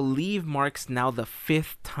 I believe, marks now the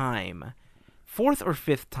fourth or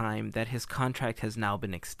fifth time that his contract has now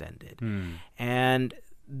been extended. And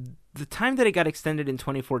the time that it got extended in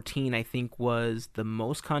 2014, I think, was the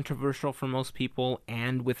most controversial for most people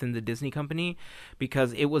and within the Disney company,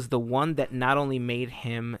 because it was the one that not only made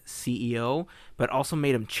him CEO, but also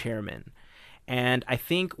made him chairman. And I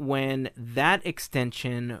think when that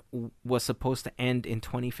extension was supposed to end in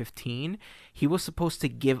 2015, he was supposed to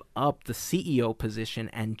give up the CEO position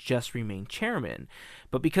and just remain chairman.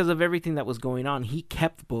 But because of everything that was going on, he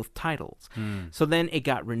kept both titles. So then it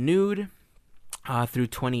got renewed through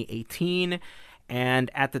 2018.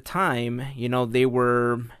 And at the time, you know, they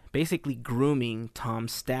were basically grooming Tom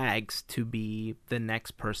Staggs to be the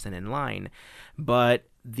next person in line. But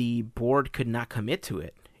the board could not commit to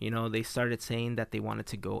it. You know, they started saying that they wanted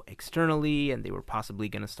to go externally and they were possibly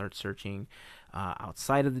going to start searching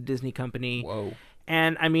outside of the Disney company. Whoa.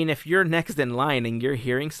 And, I mean, if you're next in line and you're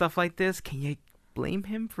hearing stuff like this, can you blame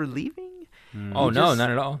him for leaving? Oh, He no, just- not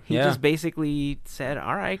at all. He Yeah. just basically said,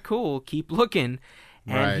 all right, cool, keep looking.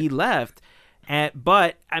 And Right. he left.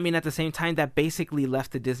 But, I mean, at the same time, that basically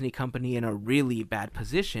left the Disney company in a really bad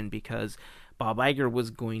position because Bob Iger was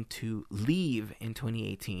going to leave in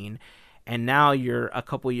 2018. And now you're a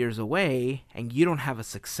couple years away and you don't have a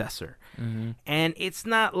successor. And it's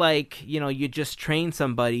not like, you know, you just train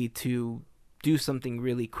somebody to do something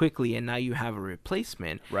really quickly and now you have a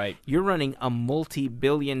replacement. Right. You're running a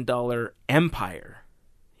multi-billion-dollar empire.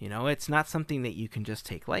 You know, it's not something that you can just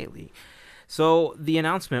take lightly. So the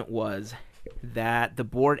announcement was that the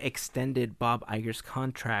board extended Bob Iger's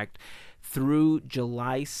contract through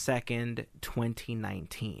July 2nd,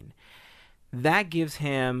 2019. That gives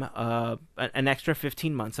him an extra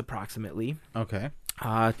 15 months approximately Okay.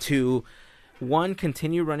 to, one,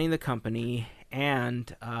 continue running the company,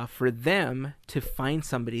 and for them to find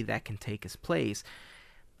somebody that can take his place.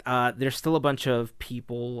 there's still a bunch of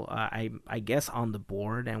people, I guess, on the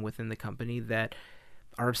board and within the company that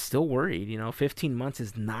are still worried. 15 months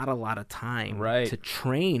is not a lot of time to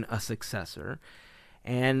train a successor.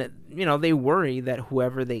 And, they worry that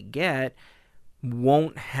whoever they get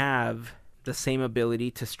won't have the same ability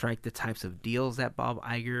to strike the types of deals that Bob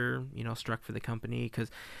Iger, struck for the company. Because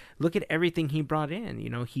look at everything he brought in.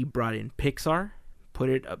 He brought in Pixar, put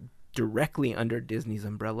it directly under Disney's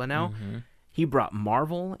umbrella now. Mm-hmm. He brought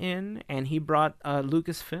Marvel in, and he brought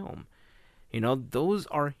Lucasfilm. Those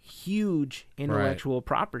are huge intellectual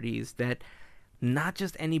properties that not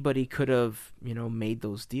just anybody could have, made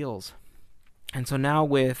those deals. And so now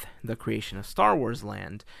with the creation of Star Wars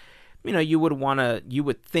Land, you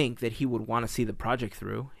would think that he would want to see the project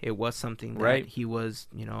through. It was something that he was,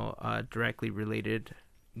 directly related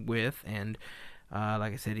with. And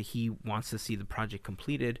like I said, he wants to see the project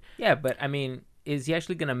completed. Yeah, but I mean, is he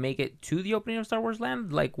actually going to make it to the opening of Star Wars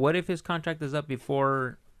Land? Like, what if his contract is up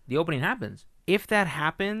before the opening happens? If that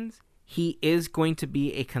happens, he is going to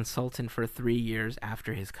be a consultant for 3 years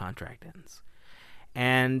after his contract ends.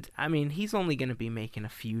 And, I mean, he's only going to be making a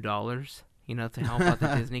few dollars, to help out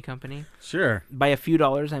the Disney company. Sure. By a few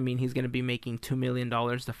dollars, I mean he's going to be making $2 million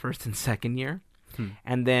the first and second year.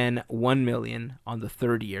 And then $1 million on the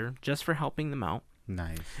third year, just for helping them out.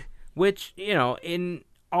 Nice. Which, in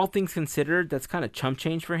all things considered, that's kind of chump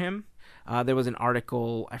change for him. There was an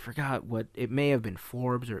article, I forgot what, it may have been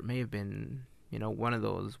Forbes, or it may have been, one of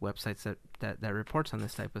those websites that reports on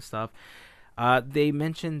this type of stuff. They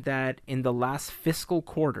mentioned that in the last fiscal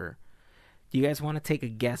quarter, do you guys want to take a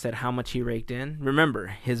guess at how much he raked in? Remember,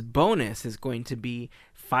 his bonus is going to be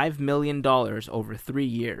 $5 million over 3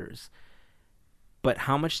 years. But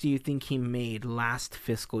how much do you think he made last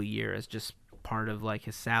fiscal year as just part of like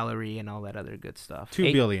his salary and all that other good stuff?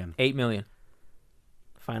 $2 billion. $8 million.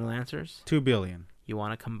 Final answers? $2 billion. You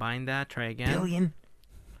want to combine that? Try again. Billion.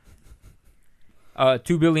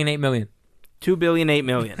 $2 billion, $8 million. $2 billion, $8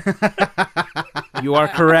 million. You are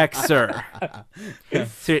correct, sir.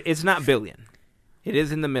 So it's not billion. It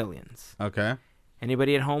is in the millions. Okay.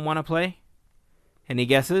 Anybody at home want to play? Any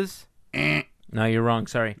guesses? No, you're wrong.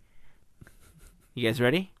 Sorry. You guys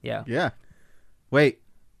ready? Yeah. Yeah. Wait.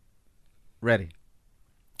 Ready.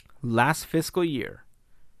 Last fiscal year,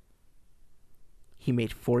 he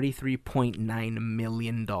made $43.9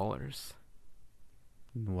 million.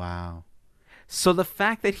 Wow. So the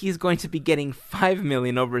fact that he's going to be getting $5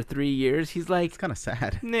 million over 3 years, he's like, it's kind of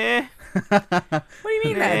sad. Nah. What do you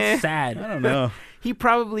mean that's sad? I don't know. He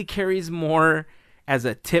probably carries more as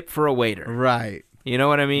a tip for a waiter. Right. You know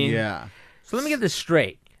what I mean? Yeah. So let me get this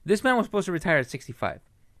straight. This man was supposed to retire at 65.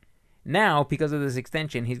 Now, because of this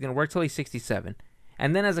extension, he's going to work till he's 67,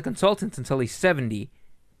 and then as a consultant until he's 70,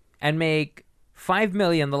 and make $5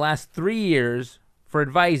 million the last 3 years for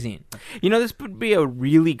advising. This would be a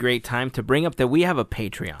really great time to bring up that we have a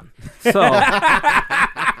Patreon. So,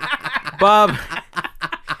 Bob,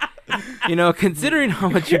 considering how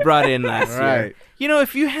much you brought in last year,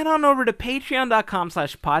 if you head on over to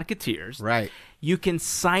patreon.com/podcateers, right, you can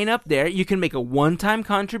sign up there. You can make a one-time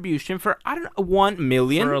contribution for, $1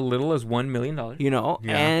 million. For a little as $1 million.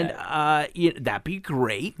 And that'd be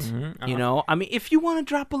great. Mm-hmm. I mean, if you want to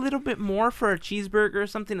drop a little bit more for a cheeseburger or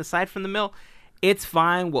something aside from the meal, it's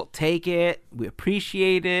fine. We'll take it. We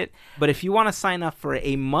appreciate it. But if you want to sign up for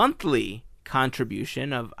a monthly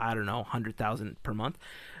contribution of, $100,000 per month,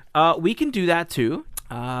 we can do that too.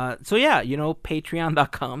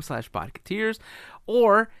 Patreon.com/podcateers,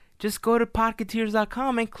 or just go to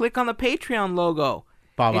podcateers.com and click on the Patreon logo.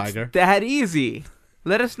 Bob It's Iger. that easy.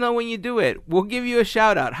 Let us know when you do it. We'll give you a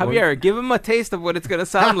shout out. Javier, give him a taste of what it's going to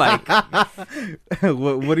sound like.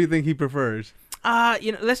 What do you think he prefers?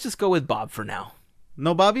 Let's just go with Bob for now.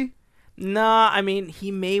 No Bobby? Nah, I mean,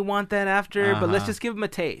 he may want that after, but let's just give him a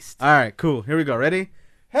taste. All right, cool. Here we go. Ready?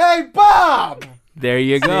 Hey, Bob! There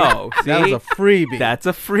you go. See? That was a freebie. That's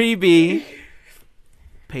a freebie.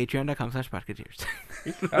 Patreon.com/podcateers.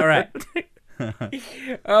 All right.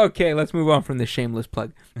 Okay, let's move on from this shameless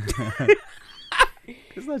plug.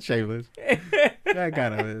 It's not shameless. That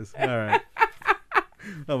kind of is. All right.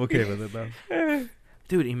 I'm okay with it, though.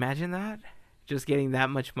 Dude, imagine that. Just getting that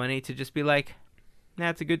much money to just be like,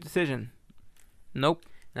 it's a good decision. Nope.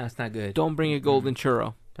 No, it's not good. Don't bring a golden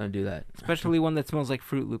churro. Don't do that. Especially one that smells like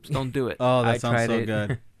Fruit Loops. Don't do it. Oh, that I sounds so tried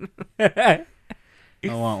good. it.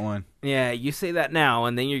 I want one. Yeah, you say that now,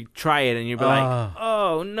 and then you try it, and you'll be like,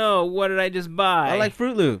 oh, no, what did I just buy? I like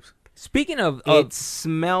Fruit Loops. Speaking of... It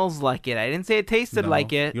smells like it. I didn't say it tasted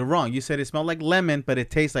like it. You're wrong. You said it smelled like lemon, but it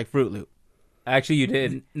tastes like Fruit Loop. Actually, you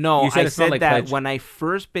did. No, you said I it smelled said like that Pledge. when I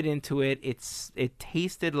first bit into it, it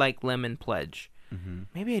tasted like Lemon Pledge.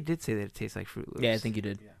 Maybe I did say that it tastes like Fruit Loops. Yeah, I think you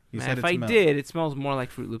did. You Man, said if it I smelled. did, it smells more like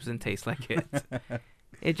Fruit Loops than tastes like it.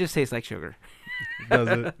 It just tastes like sugar. Does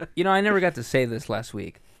it? You know, I never got to say this last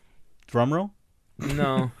week. Drum roll?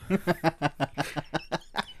 No.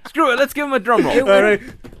 Screw it. Let's give him a drum roll. It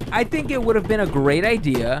would- I think it would have been a great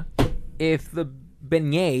idea if the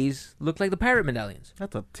beignets looked like the pirate medallions.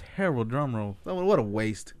 That's a terrible drum roll. Oh, what a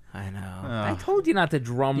waste. I know. I told you not to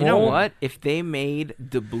drum You know roll. what? If they made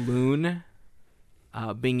doubloon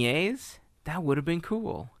beignets, that would have been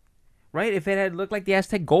cool. Right? If it had looked like the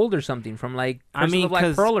Aztec gold or something from like I Curse of mean, the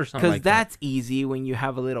Black Pearl or something like that. that's easy when you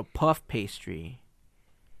have a little puff pastry.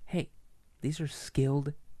 Hey, these are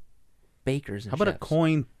skilled bakers and How about a chefs.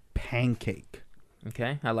 coin pancake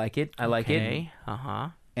Okay, I like it. I like it. Okay. Uh-huh.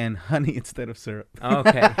 and honey instead of syrup?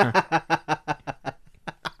 Okay.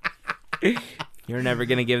 You're never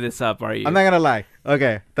going to give this up, are you? I'm not gonna lie.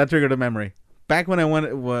 Okay, that triggered a memory. Back when I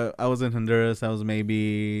was in Honduras. I was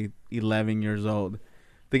maybe 11 years old.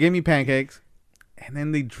 They gave me pancakes, and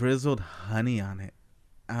then they drizzled honey on it.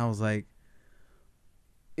 I was like,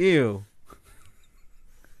 ew.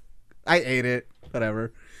 I ate it,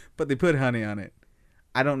 whatever. But they put honey on it.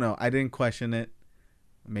 I don't know. I didn't question it.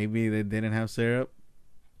 Maybe they didn't have syrup.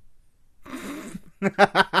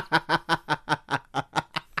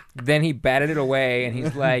 Then he batted it away and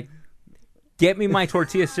he's like, "Get me my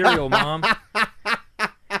tortilla cereal, Mom.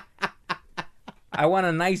 I want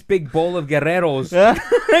a nice big bowl of Guerreros."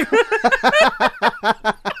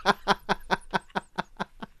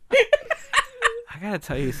 I got to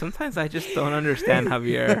tell you, sometimes I just don't understand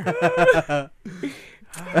Javier.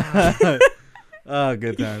 Oh,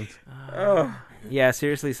 good times. Yeah,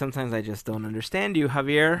 seriously, sometimes I just don't understand you,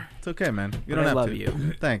 Javier. It's okay, man. You But don't I have love to.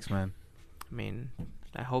 you. Thanks, man. I mean,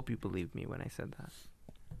 I hope you believed me when I said that.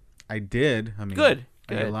 I did. I mean, Good,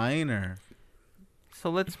 Are you good. lying or? So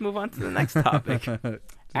let's move on to the next topic.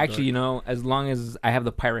 Actually, you know, as long as I have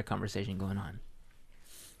the pirate conversation going on,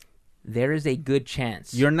 there is a good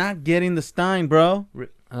chance. You're not getting the Stein, bro.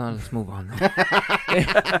 Let's move on.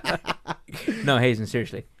 No, Hazen,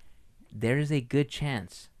 seriously. There is a good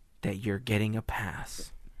chance That you're getting a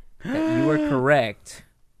pass. that you are correct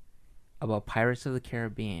about Pirates of the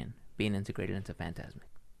Caribbean being integrated into Phantasmic.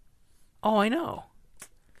 Oh, I know.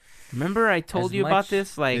 Remember I told As you about much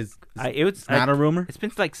this? Like, Is it's not a rumor? It's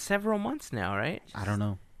been like several months now, right? I don't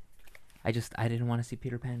know. I didn't want to see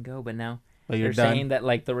Peter Pan go, but now But you're they're done. saying that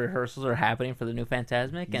like the rehearsals are happening for the new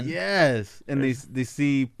Phantasmic, and Yes, and they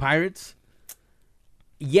see pirates.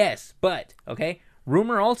 yes, but okay.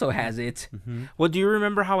 Rumor also has it. Well, do you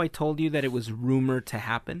remember how I told you that it was rumored to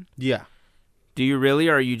happen? Yeah, Do you really,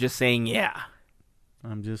 or are you just saying, yeah?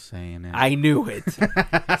 I'm just saying it. I knew it.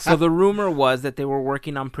 So the rumor was that they were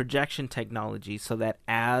working on projection technology so that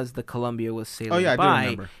as the Columbia was sailing I do by,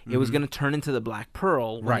 remember. it was going to turn into the Black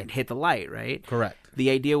Pearl when Right. it hit the light, right? Correct. The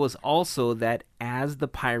idea was also that as the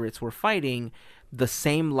pirates were fighting, the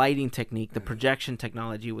same lighting technique, the projection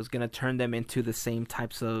technology, was going to turn them into the same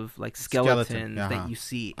types of like skeletons Uh-huh. that you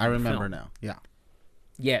see. I in the remember film. now. Yeah,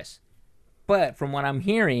 Yes, but from what I'm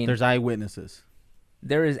hearing, there's eyewitnesses.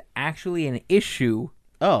 there is actually an issue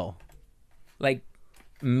Oh, like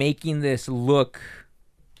making this look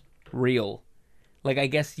real. Like I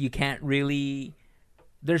guess you can't really.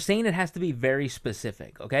 They're saying it has to be very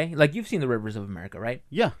specific. Okay, like you've seen the Rivers of America, right?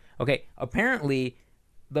 yeah. Okay, apparently,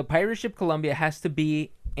 the pirate ship Columbia has to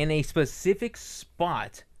be in a specific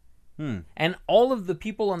spot, and all of the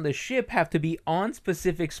people on the ship have to be on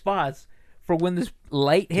specific spots for when this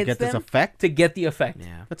light hits get this them effect? to get the effect.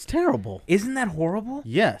 Yeah. That's terrible. Isn't that horrible?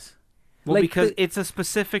 Yes. Well, Like because the- it's a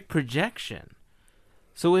specific projection.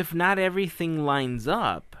 So if not everything lines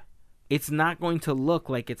up, it's not going to look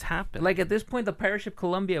like it's happened. Like at this point, the pirate ship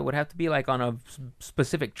Columbia would have to be like on a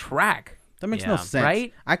specific track. That makes no Yeah. sense.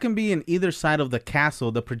 Right? I can be in either side of the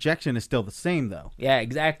castle. The projection is still the same, though. Yeah,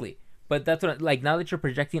 exactly. But that's what like now that you're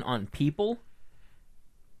projecting on people,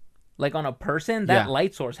 like on a person, that Yeah.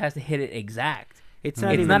 light source has to hit it exact. it's not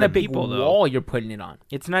It's even not the a big people, though. wall you're putting it on.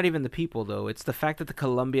 It's not even the people, though. It's the fact that the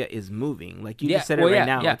Columbia is moving. Like you Yeah, just said it well, right yeah,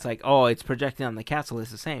 now. yeah. It's like, oh, it's projecting on the castle.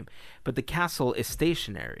 It's the same. But the castle is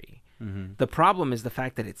stationary. The problem is the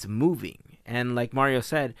fact that it's moving. And like Mario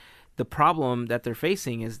said, the problem that they're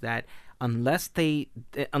facing is that unless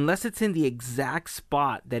it's in the exact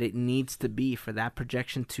spot that it needs to be for that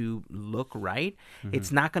projection to look right,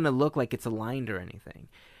 it's not going to look like it's aligned or anything.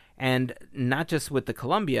 And not just with the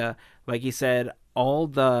Columbia, like you said, all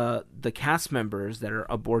the cast members that are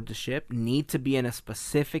aboard the ship need to be in a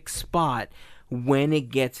specific spot when it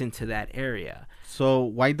gets into that area. So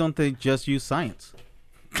why don't they just use science?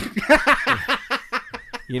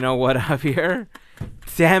 You know what, Javier?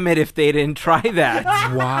 damn it if they didn't try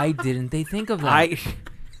that. Why didn't they think of that?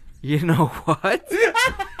 You know what?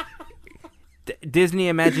 Disney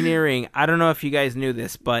Imagineering, I don't know if you guys knew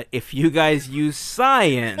this, but if you guys use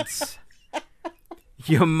science,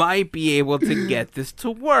 you might be able to get this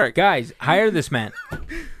to work. Guys, hire this man.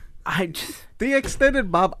 They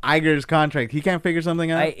extended Bob Iger's contract. He can't figure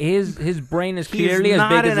something out. His brain is clearly He's as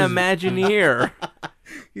not big an as Imagineer.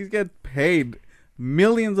 He's get paid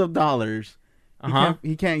millions of dollars. Uh-huh.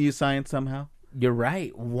 He can't use science somehow. You're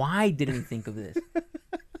right. Why didn't he think of this?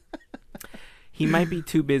 He might be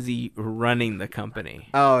too busy running the company.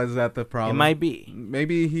 Oh, is that the problem? It might be.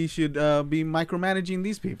 Maybe he should be micromanaging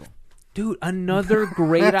these people. Dude, another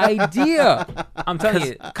great idea. I'm telling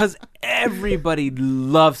you. Because everybody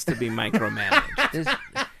loves to be micromanaged. This,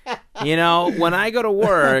 You know, when I go to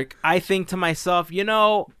work, I think to myself,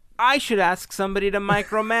 I should ask somebody to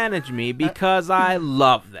micromanage me because I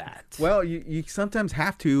love that. Well, you sometimes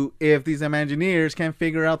have to if these Imagineers can't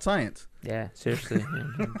figure out science. yeah, seriously.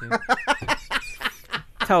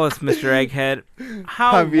 Tell us, Mr. Egghead,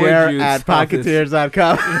 how Javier would you at spell this?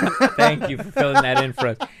 Pocketeers.com. Thank you for filling that in for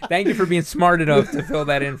us. Thank you for being smart enough to fill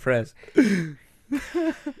that in for us.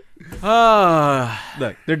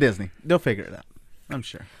 Look, they're Disney. They'll figure it out. I'm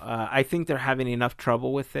sure. I think they're having enough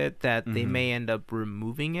trouble with it that they Mm-hmm. may end up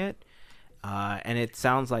removing it. And it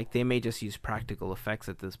sounds like they may just use practical effects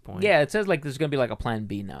at this point. Yeah, it says like there's going to be like a plan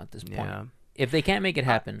B now at this point. Yeah. If they can't make it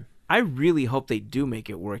happen. I really hope they do make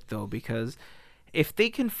it work, though, because if they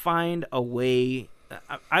can find a way,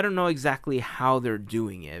 I don't know exactly how they're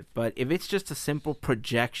doing it, but if it's just a simple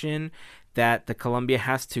projection that the Columbia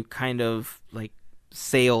has to kind of like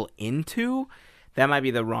sail into, that might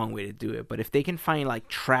be the wrong way to do it. But if they can find like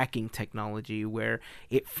tracking technology where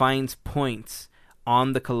it finds points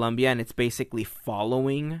on the Columbia and it's basically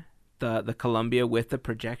following the Columbia with the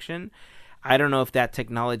projection, I don't know if that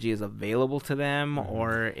technology is available to them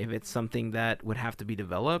or if it's something that would have to be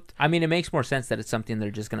developed. I mean, it makes more sense that it's something they're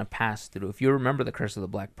just going to pass through. If you remember the Curse of the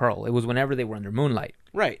Black Pearl, it was whenever they were under moonlight.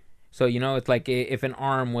 Right. So, it's like if an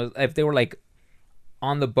arm was, if they were like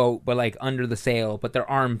on the boat, but like under the sail, but their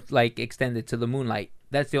arm like extended to the moonlight,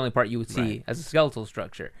 that's the only part you would see Right. as a skeletal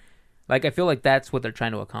structure. Like, I feel like that's what they're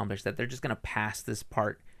trying to accomplish, that they're just going to pass this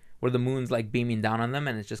part where the moon's like beaming down on them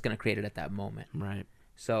and it's just going to create it at that moment. Right.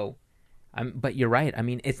 So, but you're right. I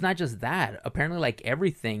mean, it's not just that. Apparently, like,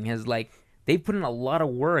 everything has, like, they've put in a lot of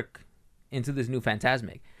work into this new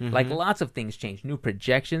Fantasmic. Like, lots of things changed. New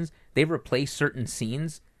projections. They've replaced certain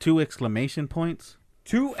scenes. 2 exclamation points.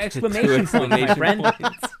 2 exclamation points, my friend.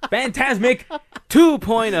 Fantasmic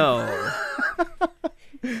 2.0.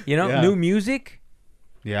 Yeah. New music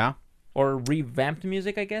Yeah. or revamped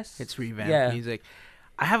music, I guess. It's revamped Yeah. music.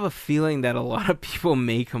 I have a feeling that a lot of people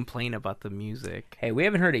may complain about the music. Hey, we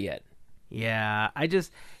haven't heard it yet. Yeah,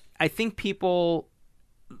 I think people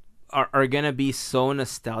are going to be so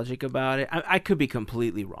nostalgic about it. I could be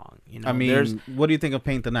completely wrong. I mean, what do you think of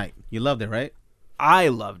Paint the Night? You loved it, right? I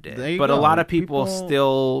loved There it, you but a go. lot of people People-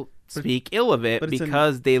 still speak ill of it but it's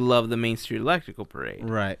because they love the Main Street Electrical Parade.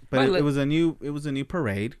 Right. But But look- it was a new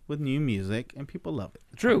parade with new music and people loved it.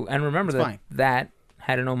 True. And remember It's that fine. that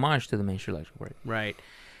had an homage to the Main Street Electric Parade. Right.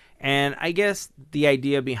 And I guess the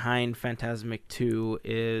idea behind Fantasmic 2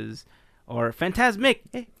 is, or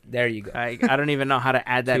Fantasmic, There you go. I don't even know how to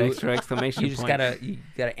add that Two- extra exclamation You just point.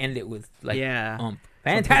 gotta end it with like Yeah.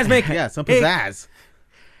 Fantasmic. Yeah, some Hey. pizzazz.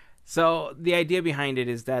 So the idea behind it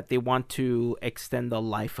is that they want to extend the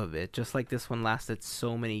life of it, just like this one lasted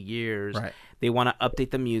so many years. Right. They want to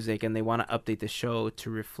update the music and they want to update the show to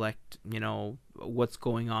reflect, what's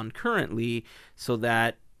going on currently, so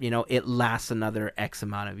that it lasts another X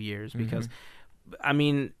amount of years. Because, I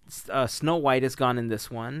mean, Snow White is gone in this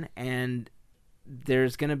one, and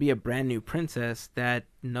there's gonna be a brand new princess that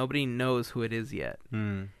nobody knows who it is yet.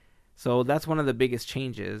 So that's one of the biggest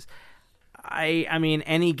changes. I mean,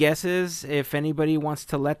 any guesses if anybody wants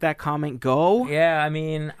to let that comment go? Yeah, I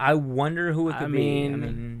mean, I wonder who it could I be. I mean-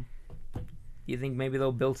 mean, you think maybe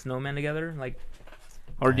they'll build snowmen together? Like,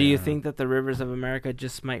 Or do you think that the rivers of America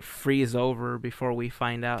just might freeze over before we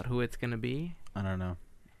find out who it's going to be? I don't know.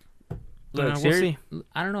 look, we'll see.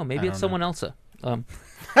 I don't know. Maybe I it's don't someone else.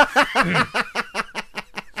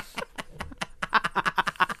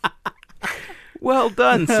 Well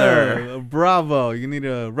done, sir. Bravo. You need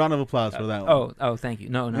a round of applause for that one. Oh, thank you.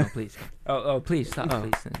 No, please. Please stop,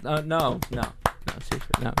 please. No,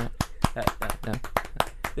 seriously, no. No.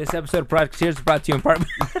 This episode of Project Sears is brought to you in part.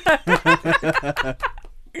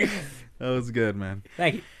 That was good, man.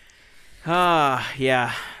 Thank you.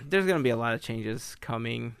 Yeah. There's going to be a lot of changes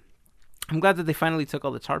coming. I'm glad that they finally took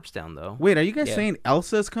all the tarps down, though. Wait, are you guys Yeah. saying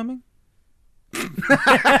Elsa's coming?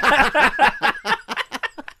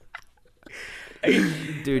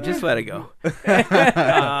 Dude, just let it go.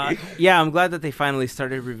 Yeah, I'm glad that they finally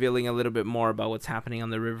started revealing a little bit more about what's happening on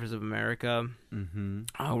the rivers of America.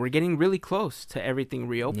 Mm-hmm. We're getting really close to everything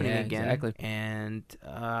reopening Yeah, again. exactly. And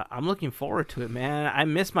I'm looking forward to it, man. I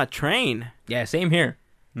miss my train. Yeah, same here.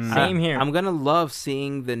 Same here. I'm going to love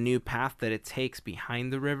seeing the new path that it takes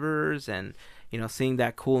behind the rivers and, seeing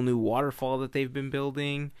that cool new waterfall that they've been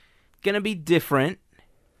building. Going to be different.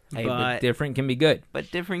 Hey, but but different can be good.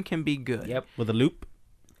 But different can be good. Yep. With a loop.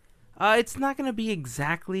 It's not going to be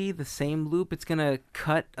exactly the same loop. It's going to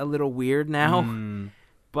cut a little weird now.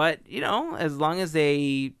 But, as long as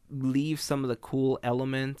they leave some of the cool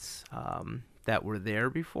elements that were there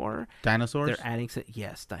before. Dinosaurs? They're adding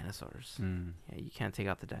yes, dinosaurs. Yeah, you can't take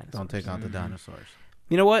out the dinosaurs. Don't take out the dinosaurs.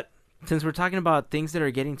 You know what? Since we're talking about things that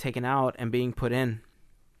are getting taken out and being put in,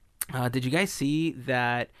 did you guys see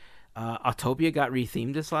that Autopia got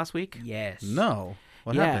rethemed this last week? Yes. No.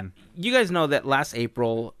 What happened? You guys know that last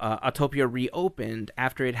April, Autopia reopened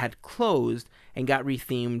after it had closed and got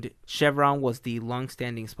rethemed. Chevron was the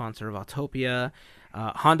long-standing sponsor of Autopia.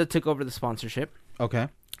 Honda took over the sponsorship. Okay.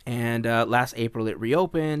 And last April, it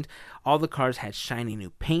reopened. All the cars had shiny new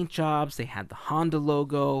paint jobs. They had the Honda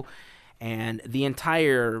logo. And the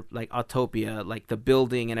entire, Autopia, the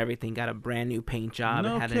building and everything got a brand new paint job.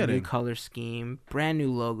 No It had kidding. a new color scheme, brand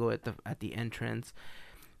new logo at the entrance.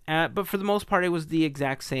 But for the most part, it was the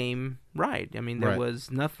exact same ride. I mean, there Right.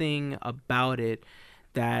 was nothing about it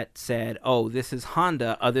that said, oh, this is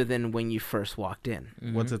Honda, other than when you first walked in.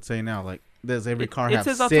 What's it say now? Does every car it have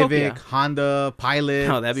says Civic, Autopia. Honda, Pilot?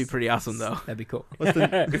 Oh, that'd be pretty awesome, though. That'd be cool.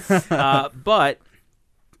 But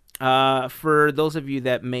for those of you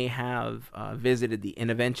that may have visited the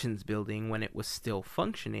Innoventions building when it was still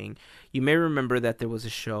functioning, you may remember that there was a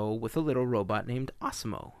show with a little robot named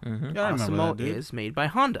Osimo. Yeah, I remember Osimo that, dude. is made by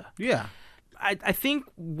Honda. Yeah. I think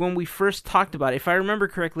when we first talked about it, if I remember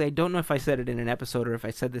correctly, I don't know if I said it in an episode or if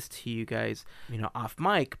I said this to you guys, off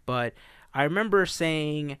mic, but I remember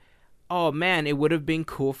saying, oh man, it would have been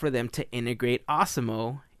cool for them to integrate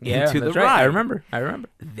Osimo into the that's ride. right. I remember.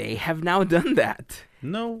 They have now done that.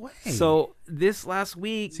 No way. So this last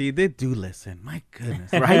week, See, they do listen. My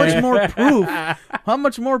goodness. How much more proof? How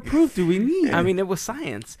much more proof do we need? I mean, it was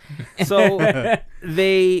science. So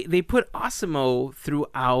they put Osimo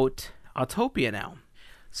throughout Autopia now.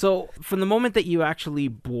 So from the moment that you actually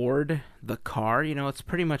board the car, it's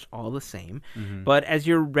pretty much all the same. But as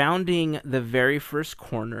you're rounding the very first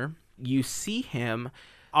corner, you see him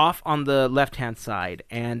off on the left-hand side.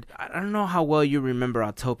 And I don't know how well you remember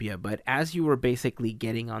Autopia, but as you were basically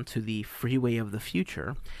getting onto the freeway of the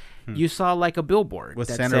future, you saw a billboard With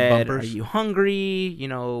that center said, bumpers? "Are you hungry?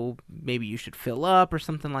 Maybe you should fill up," or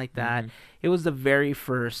something like that. It was the very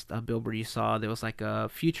first billboard you saw. There was a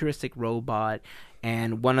futuristic robot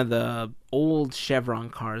and one of the old Chevron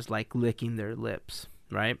cars licking their lips,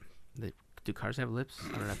 right? Do cars have lips?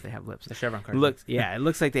 I don't know if they have lips. The Chevron car. It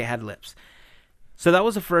looks like they had lips. So that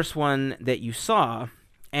was the first one that you saw.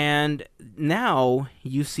 And now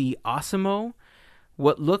you see Osimo,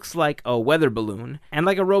 what looks like a weather balloon, and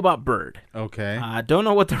a robot bird. Okay. Don't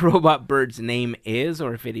know what the robot bird's name is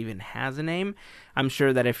or if it even has a name. I'm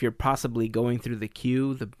sure that if you're possibly going through the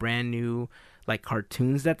queue, the brand new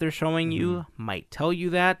cartoons that they're showing you might tell you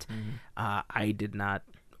that. I did not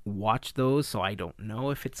watch those, so I don't know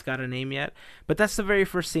if it's got a name yet. But that's the very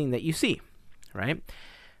first scene that you see, right?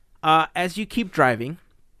 As you keep driving,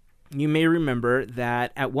 you may remember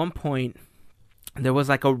that at one point there was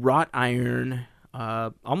a wrought iron,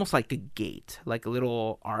 almost like a gate, like a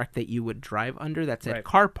little arc that you would drive under that said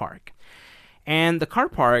car park. And the car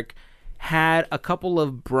park had a couple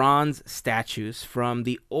of bronze statues from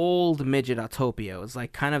the old Midget Autopia. It was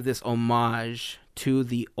kind of this homage to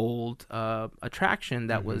the old attraction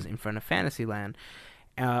that was in front of Fantasyland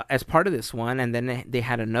as part of this one. And then they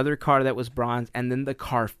had another car that was bronze, and then the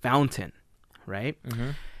car fountain, right?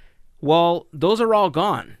 Well, those are all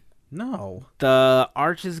gone. No. The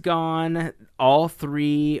arch is gone. All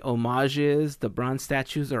three homages, the bronze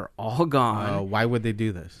statues, are all gone. Why would they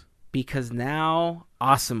do this? Because now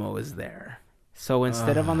Osimo is there. So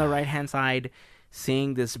instead of on the right-hand side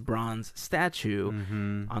seeing this bronze statue,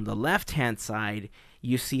 on the left-hand side,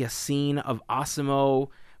 you see a scene of Osimo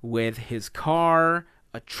with his car,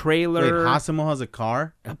 a trailer. Wait, Osimo has a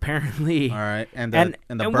car? Apparently. All right. And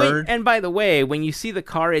the bird? And by the way, when you see the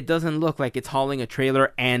car, it doesn't look like it's hauling a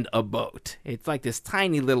trailer and a boat. It's like this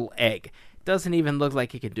tiny little egg. It doesn't even look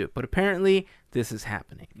like it can do it. But apparently, this is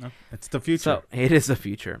happening. No, it's the future. So it is the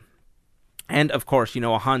future. And of course,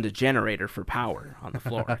 a Honda generator for power on the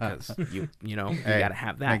floor because you got to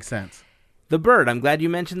have that. Makes sense. The bird. I'm glad you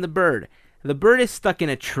mentioned the bird. The bird is stuck in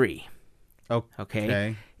a tree.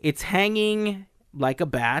 Okay. It's hanging like a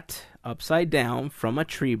bat upside down from a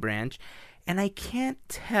tree branch, and I can't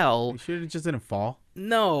tell. You sure it just didn't fall?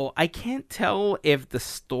 No, I can't tell if the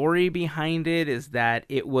story behind it is that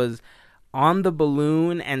it was on the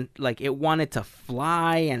balloon and like it wanted to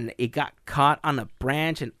fly and it got caught on a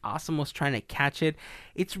branch and Asamo's trying to catch it.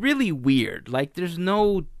 It's really weird. Like there's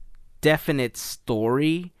no definite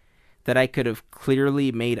story that I could have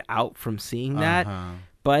clearly made out from seeing that,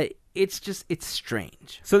 but it's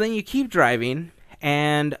strange. So then you keep driving,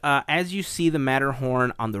 and as you see the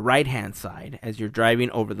Matterhorn on the right-hand side, as you're driving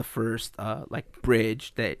over the first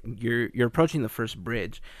bridge, that you're approaching the first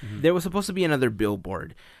bridge, there was supposed to be another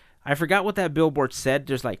billboard. I forgot what that billboard said.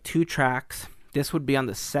 There's like 2 tracks. This would be on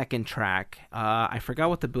the second track. I forgot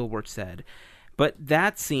what the billboard said, but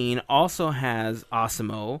that scene also has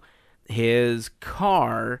Asamo, his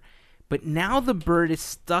car, but now the bird is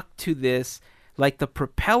stuck to this, like the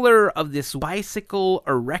propeller of this bicycle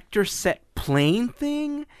erector set plane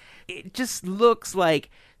thing. It just looks like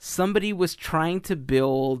somebody was trying to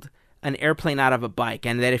build an airplane out of a bike,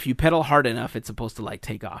 and that if you pedal hard enough, it's supposed to like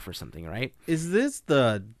take off or something, right? Is this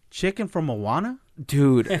the chicken from Moana?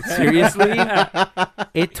 Dude, seriously?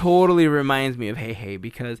 It totally reminds me of Hey Hey,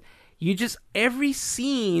 because you just, every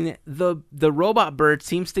scene, the robot bird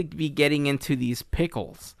seems to be getting into these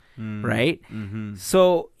pickles. Right? Mm-hmm.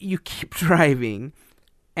 So you keep driving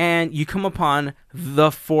and you come upon the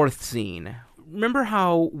 4th scene. Remember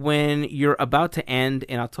how when you're about to end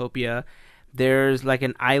in Autopia, there's like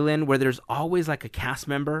an island where there's always like a cast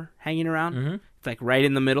member hanging around? Mm-hmm. It's like right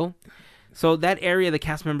in the middle. So that area, the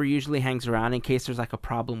cast member usually hangs around in case there's like a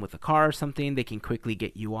problem with a car or something. They can quickly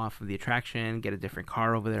get you off of the attraction, get a different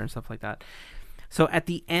car over there and stuff like that. So at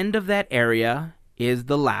the end of that area is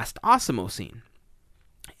the last Asamo scene.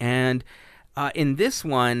 And in this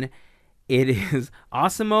one, it is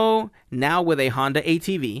Asamo now with a Honda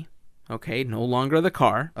ATV. Okay, no longer the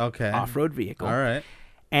car. Okay. Off-road vehicle. All right.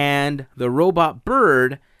 And the robot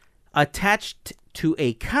bird attached to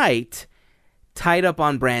a kite tied up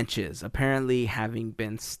on branches, apparently having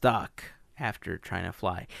been stuck after trying to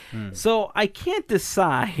fly. So I can't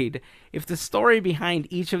decide if the story behind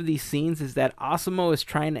each of these scenes is that Asamo is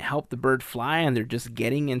trying to help the bird fly and they're just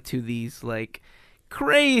getting into these like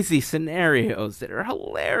crazy scenarios that are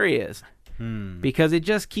hilarious because it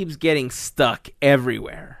just keeps getting stuck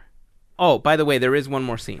everywhere. Oh, by the way, there is one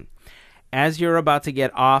more scene. As you're about to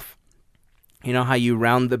get off, you know how you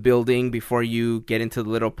round the building before you get into the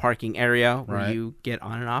little parking area where you get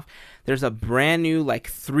on and off? There's a brand new like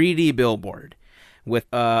 3D billboard with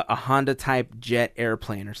a Honda type jet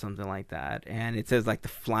airplane or something like that. And it says like the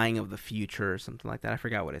flying of the future or something like that. I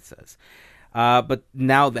forgot what it says. But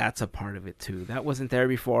now that's a part of it too. That wasn't there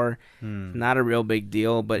before. Not a real big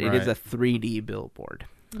deal, but it is a 3D billboard.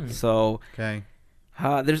 So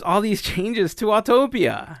there's all these changes to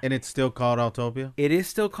Autopia. And it's still called Autopia? It is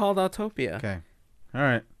still called Autopia. Okay. All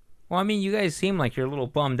right. Well, I mean, you guys seem like you're a little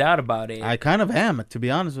bummed out about it. I kind of am, to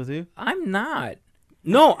be honest with you. I'm not.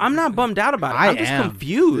 No, I'm not bummed out about it. I'm just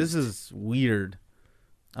confused. This is weird.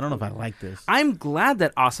 I don't know if I like this. I'm glad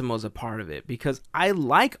that Asamo's a part of it because I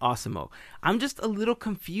like Asamo. I'm just a little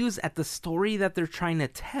confused at the story that they're trying to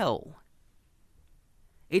tell.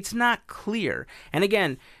 It's not clear. And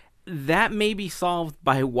again, that may be solved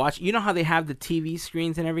by watching. You know how they have the TV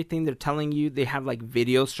screens and everything? They're telling you, they have like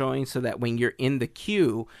videos showing so that when you're in the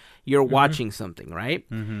queue, you're watching something, right?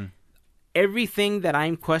 Mm-hmm. Everything that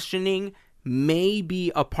I'm questioning may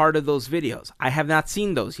be a part of those videos. I have not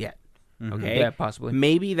seen those yet. Okay. Yeah, possibly.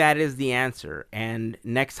 Maybe that is the answer. And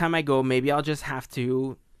next time I go, maybe I'll just have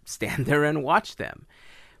to stand there and watch them.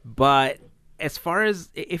 But as far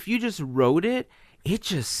as if you just wrote it, it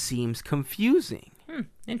just seems confusing.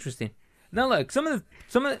 Interesting. Now look, some of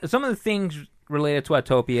the things related to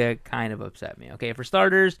Autopia kind of upset me. Okay, for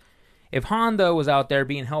starters, if Honda was out there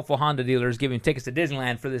being helpful Honda dealers giving tickets to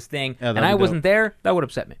Disneyland for this thing, and I wasn't there, that would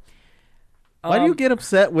upset me. Why do you get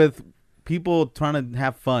upset with people trying to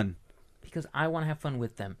have fun? Because I want to have fun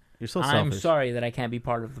with them. You're so selfish. I'm sorry that I can't be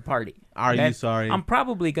part of the party. Are you sorry? I'm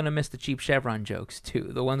probably going to miss the cheap Chevron jokes,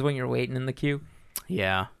 too. The ones when you're waiting in the queue.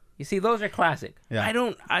 Yeah. You see, those are classic. Yeah.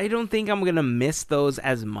 I don't think I'm going to miss those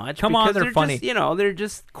as much. Come on, they're funny. Just, they're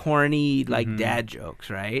just corny, like dad jokes,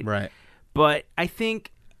 right? Right. But I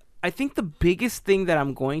think the biggest thing that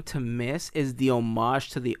I'm going to miss is the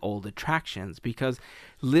homage to the old attractions because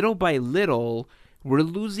little by little, we're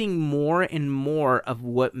losing more and more of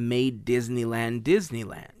what made Disneyland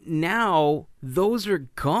Disneyland. Now, those are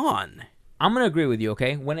gone. I'm going to agree with you,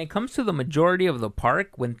 okay? When it comes to the majority of the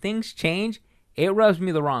park, when things change, It rubs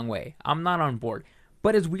me the wrong way. I'm not on board.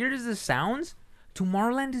 But as weird as this sounds,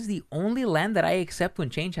 Tomorrowland is the only land that I accept when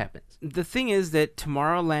change happens. The thing is that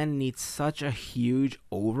Tomorrowland needs such a huge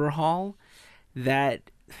overhaul that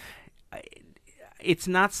it's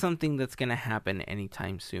not something that's going to happen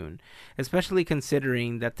anytime soon, especially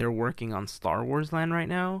considering that they're working on Star Wars Land right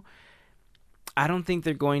now. I don't think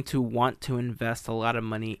they're going to want to invest a lot of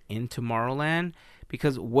money in Tomorrowland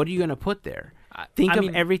because what are you going to put there? Think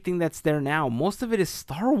of everything that's there now. Most of it is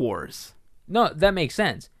Star Wars. No, that makes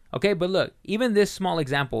sense. Okay, but look, even this small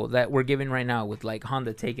example that we're giving right now with like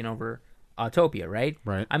Honda taking over Autopia, right?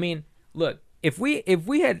 Right. I mean, look, if we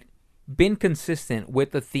had been consistent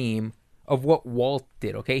with the theme of what Walt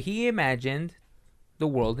did, okay? He imagined the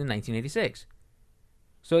world in 1986.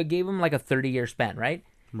 So it gave him like a 30-year span, right?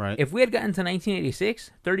 Right. If we had gotten to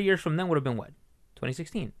 1986, 30 years from then would have been what?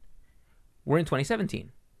 2016. We're in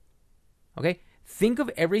 2017. Okay? Think of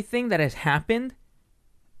everything that has happened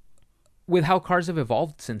with how cars have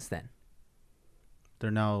evolved since then. They're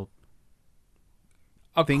now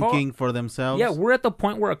thinking for themselves. Yeah, we're at the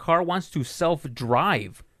point where a car wants to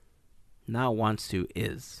self-drive. Not wants to,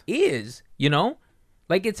 is. You know?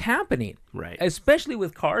 Like, it's happening. Right. Especially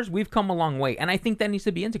with cars, we've come a long way. And I think that needs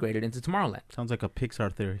to be integrated into Tomorrowland. Sounds like a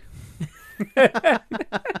Pixar theory. I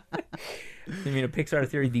mean, a Pixar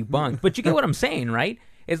theory debunked. But you get what I'm saying, right?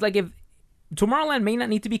 It's like if Tomorrowland may not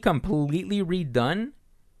need to be completely redone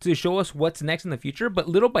to show us what's next in the future, but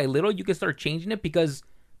little by little, you can start changing it because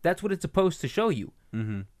that's what it's supposed to show you.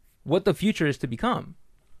 Mm-hmm. What the future is to become.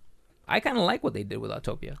 I kind of like what they did with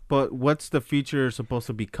Autopia. But what's the future supposed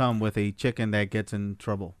to become with a chicken that gets in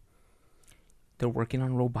trouble? They're working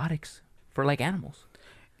on robotics for like animals.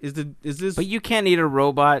 Is this? But you can't eat a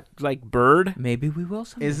robot like bird. Maybe we will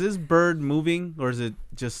someday. Is this bird moving or is it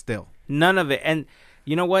just still? None of it. And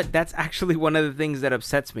you know what? That's actually one of the things that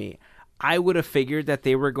upsets me. I would have figured that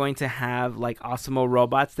they were going to have like Osmo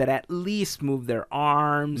robots that at least move their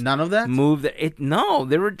arms. None of that? No,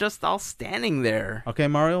 they were just all standing there. Okay,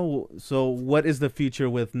 Mario. So what is the future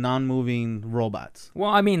with non-moving robots?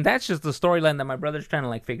 Well, I mean, that's just the storyline that my brother's trying to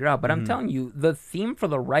like figure out. But I'm telling you, the theme for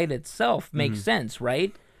the ride itself makes sense,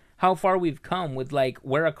 right? How far we've come with like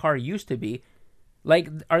where a car used to be. Like,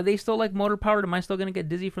 are they still like motor powered? Am I still going to get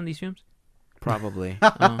dizzy from these fumes? Probably.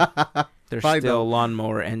 They're Probably still don't.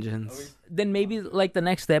 lawnmower engines. Then maybe like the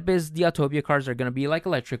next step is the Autopia cars are going to be like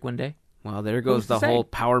electric one day. Well, there goes Who's to the say? whole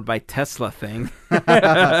powered by Tesla thing.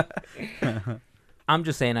 I'm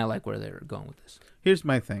just saying I like where they're going with this. Here's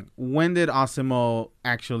my thing. When did Osimo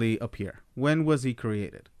actually appear? When was he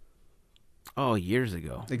created? Oh, years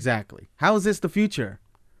ago. Exactly. How is this the future?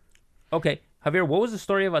 Okay, Javier, what was the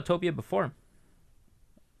story of Autopia before?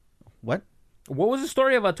 What? What was the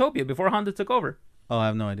story of Autopia before Honda took over? Oh, I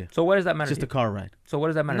have no idea. So what does that matter? Just to a you? car ride. So what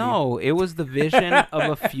does that matter? to you? No, it was the vision of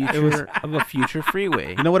a future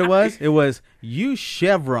freeway. You know what it was? It was use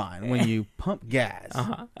Chevron when you pump gas.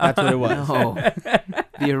 Uh-huh. That's what it was. No.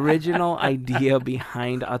 The original idea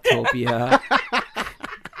behind Autopia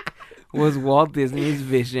was Walt Disney's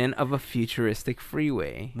vision of a futuristic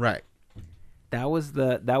freeway. Right. That was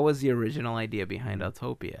the original idea behind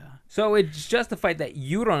Autopia. So it's justified that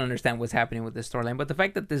you don't understand what's happening with this storyline, but the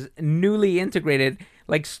fact that this newly integrated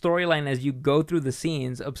like storyline as you go through the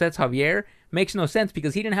scenes upsets Javier makes no sense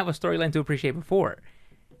because he didn't have a storyline to appreciate before.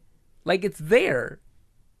 Like, it's there.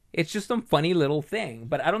 It's just some funny little thing,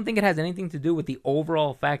 but I don't think it has anything to do with the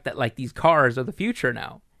overall fact that like these cars are the future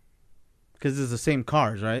now. Because it's the same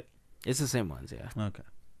cars, right? It's the same ones, yeah. Okay.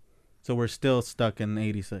 So we're still stuck in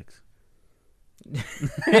 86.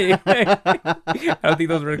 I don't think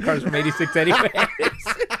those were cars from 86 anyway.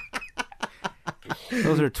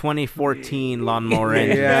 Those are 2014 lawnmower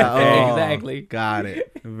engines. Yeah, okay? oh, Exactly. Got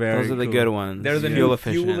it. Very Those are the cool. good ones. They're the fuel new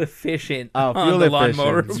efficient. fuel efficient Oh, on fuel the efficient.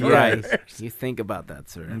 lawnmower. That's Right. right. You think about that,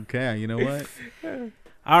 sir. Okay, you know what?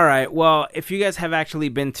 All right. Well, if you guys have actually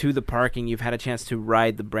been to the park and you've had a chance to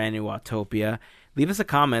ride the brand new Autopia, leave us a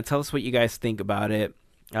comment. Tell us what you guys think about it.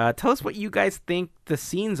 Tell us what you guys think the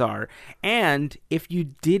scenes are. And if you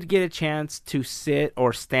did get a chance to sit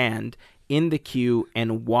or stand in the queue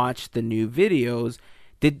and watch the new videos,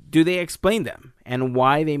 do they explain them and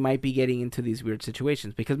why they might be getting into these weird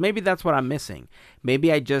situations? Because maybe that's what I'm missing.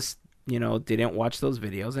 Maybe I just, didn't watch those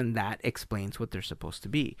videos and that explains what they're supposed to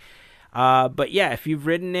be. But yeah, if you've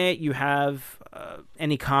ridden it, you have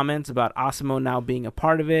any comments about Osimo now being a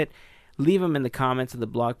part of it, leave them in the comments of the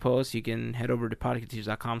blog post. You can head over to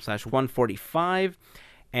podcateers.com/145.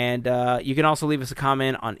 And you can also leave us a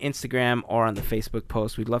comment on Instagram or on the Facebook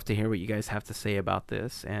post. We'd love to hear what you guys have to say about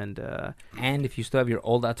this. And if you still have your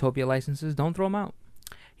old Autopia licenses, don't throw them out.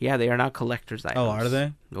 Yeah, they are now collector's items. Oh, are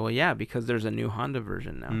they? Well, yeah, because there's a new Honda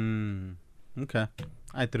version now. Okay.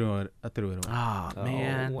 I threw it away. Oh,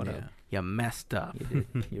 man. what Yeah. You messed up. You did.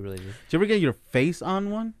 You really did. Did you ever get your face on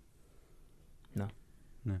one? No.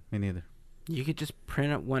 No, me neither. You could just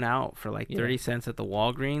print one out for like 30 cents at the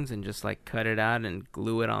Walgreens and just like cut it out and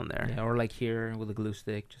glue it on there. Yeah, or like here with a glue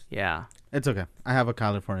stick. Just Yeah, It's okay. I have a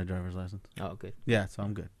California driver's license. oh, good. Yeah, so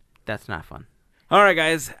I'm good. that's not fun. All right,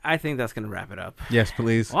 guys. I think that's going to wrap it up. Yes,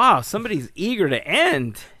 please. Wow, somebody's eager to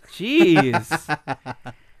end. Jeez.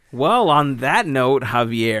 Well, on that note,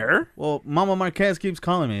 Javier. Well, Mama Marquez keeps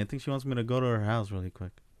calling me. I think she wants me to go to her house really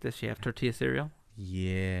quick. Does she have tortilla cereal?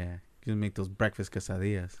 Yeah. Gonna make those breakfast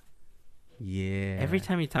quesadillas. Yeah. Every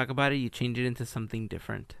time you talk about it, you change it into something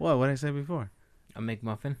different. What did I say before? A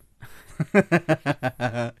McMuffin.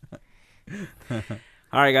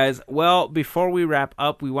 All right, guys. Well, before we wrap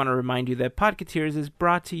up, we want to remind you that Podcateers is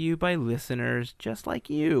brought to you by listeners just like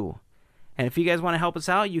you. And if you guys want to help us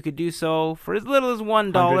out, you could do so for as little as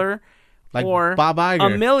 $1 Like or Bob Iger.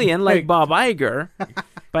 $1 million like Bob Iger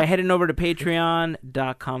by heading over to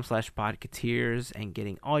patreon.com/podcateers and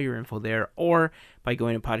getting all your info there, or by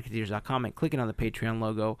going to podcateers.com and clicking on the Patreon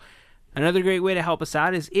logo. Another great way to help us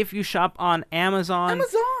out is if you shop on Amazon.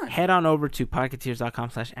 Head on over to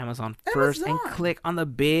podcateers.com/Amazon first and click on the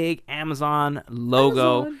big Amazon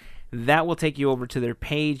logo. That will take you over to their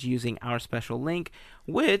page using our special link,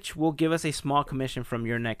 which will give us a small commission from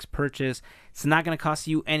your next purchase. It's not going to cost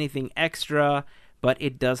you anything extra, but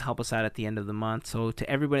it does help us out at the end of the month. So to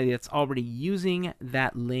everybody that's already using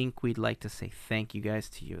that link, we'd like to say thank you guys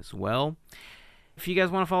to you as well. If you guys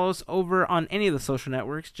want to follow us over on any of the social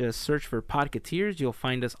networks, just search for Podcateers. You'll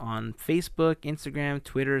find us on Facebook, Instagram,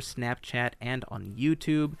 Twitter, Snapchat, and on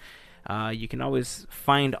YouTube. You can always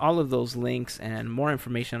find all of those links and more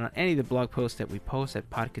information on any of the blog posts that we post at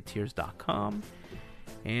podcateers.com.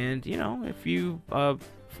 And, you know, if you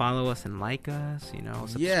follow us and like us, you know,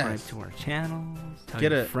 subscribe to our channels, tell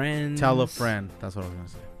your friends. Tell a friend. That's what I was going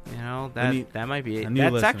to say. You know, that might be it.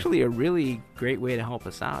 That's listener. actually a really great way to help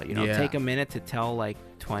us out. You know, Yeah. take a minute to tell like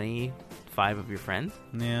 25 of your friends.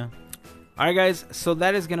 Yeah. All right, guys. So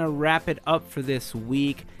that is going to wrap it up for this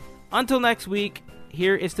week. Until next week,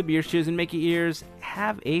 here is to Beer Shoes and Mickey Ears.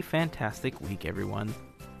 Have a fantastic week, everyone.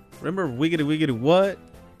 Remember wiggity wiggity what?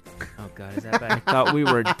 Oh, God, is that bad? I thought we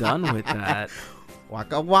were done with that.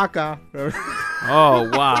 Waka waka. Oh,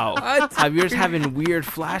 wow. Javier's having weird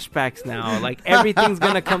flashbacks now. Like everything's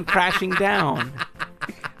going to come crashing down.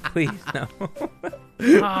 Please, no.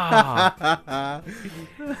 Ah.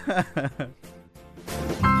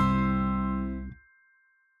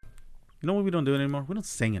 You know what we don't do anymore? We don't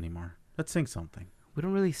sing anymore. Let's sing something. We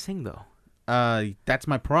don't really sing, though. That's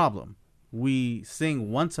my problem. We sing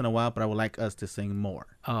once in a while, but I would like us to sing more.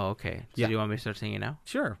 Oh, okay. So Yeah. do you want me to start singing now?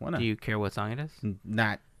 Sure, why not? Do you care what song it is?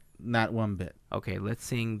 Not one bit. Okay, let's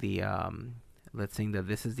sing the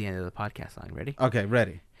This Is the End of the Podcast song. Ready? Okay,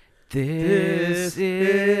 ready. This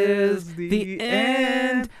is the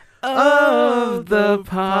end of the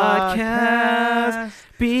podcast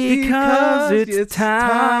because it's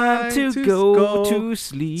time to go to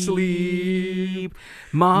sleep.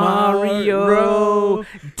 Mario,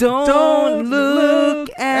 don't look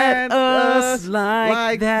at us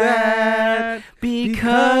like that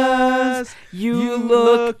because you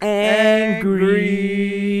look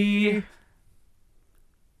angry.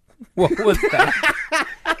 What was that?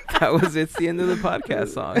 That was It's the End of the Podcast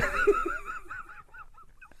song.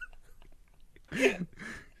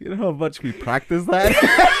 You know how much we practice that?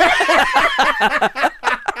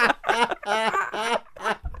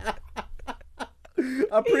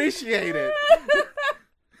 Appreciate it.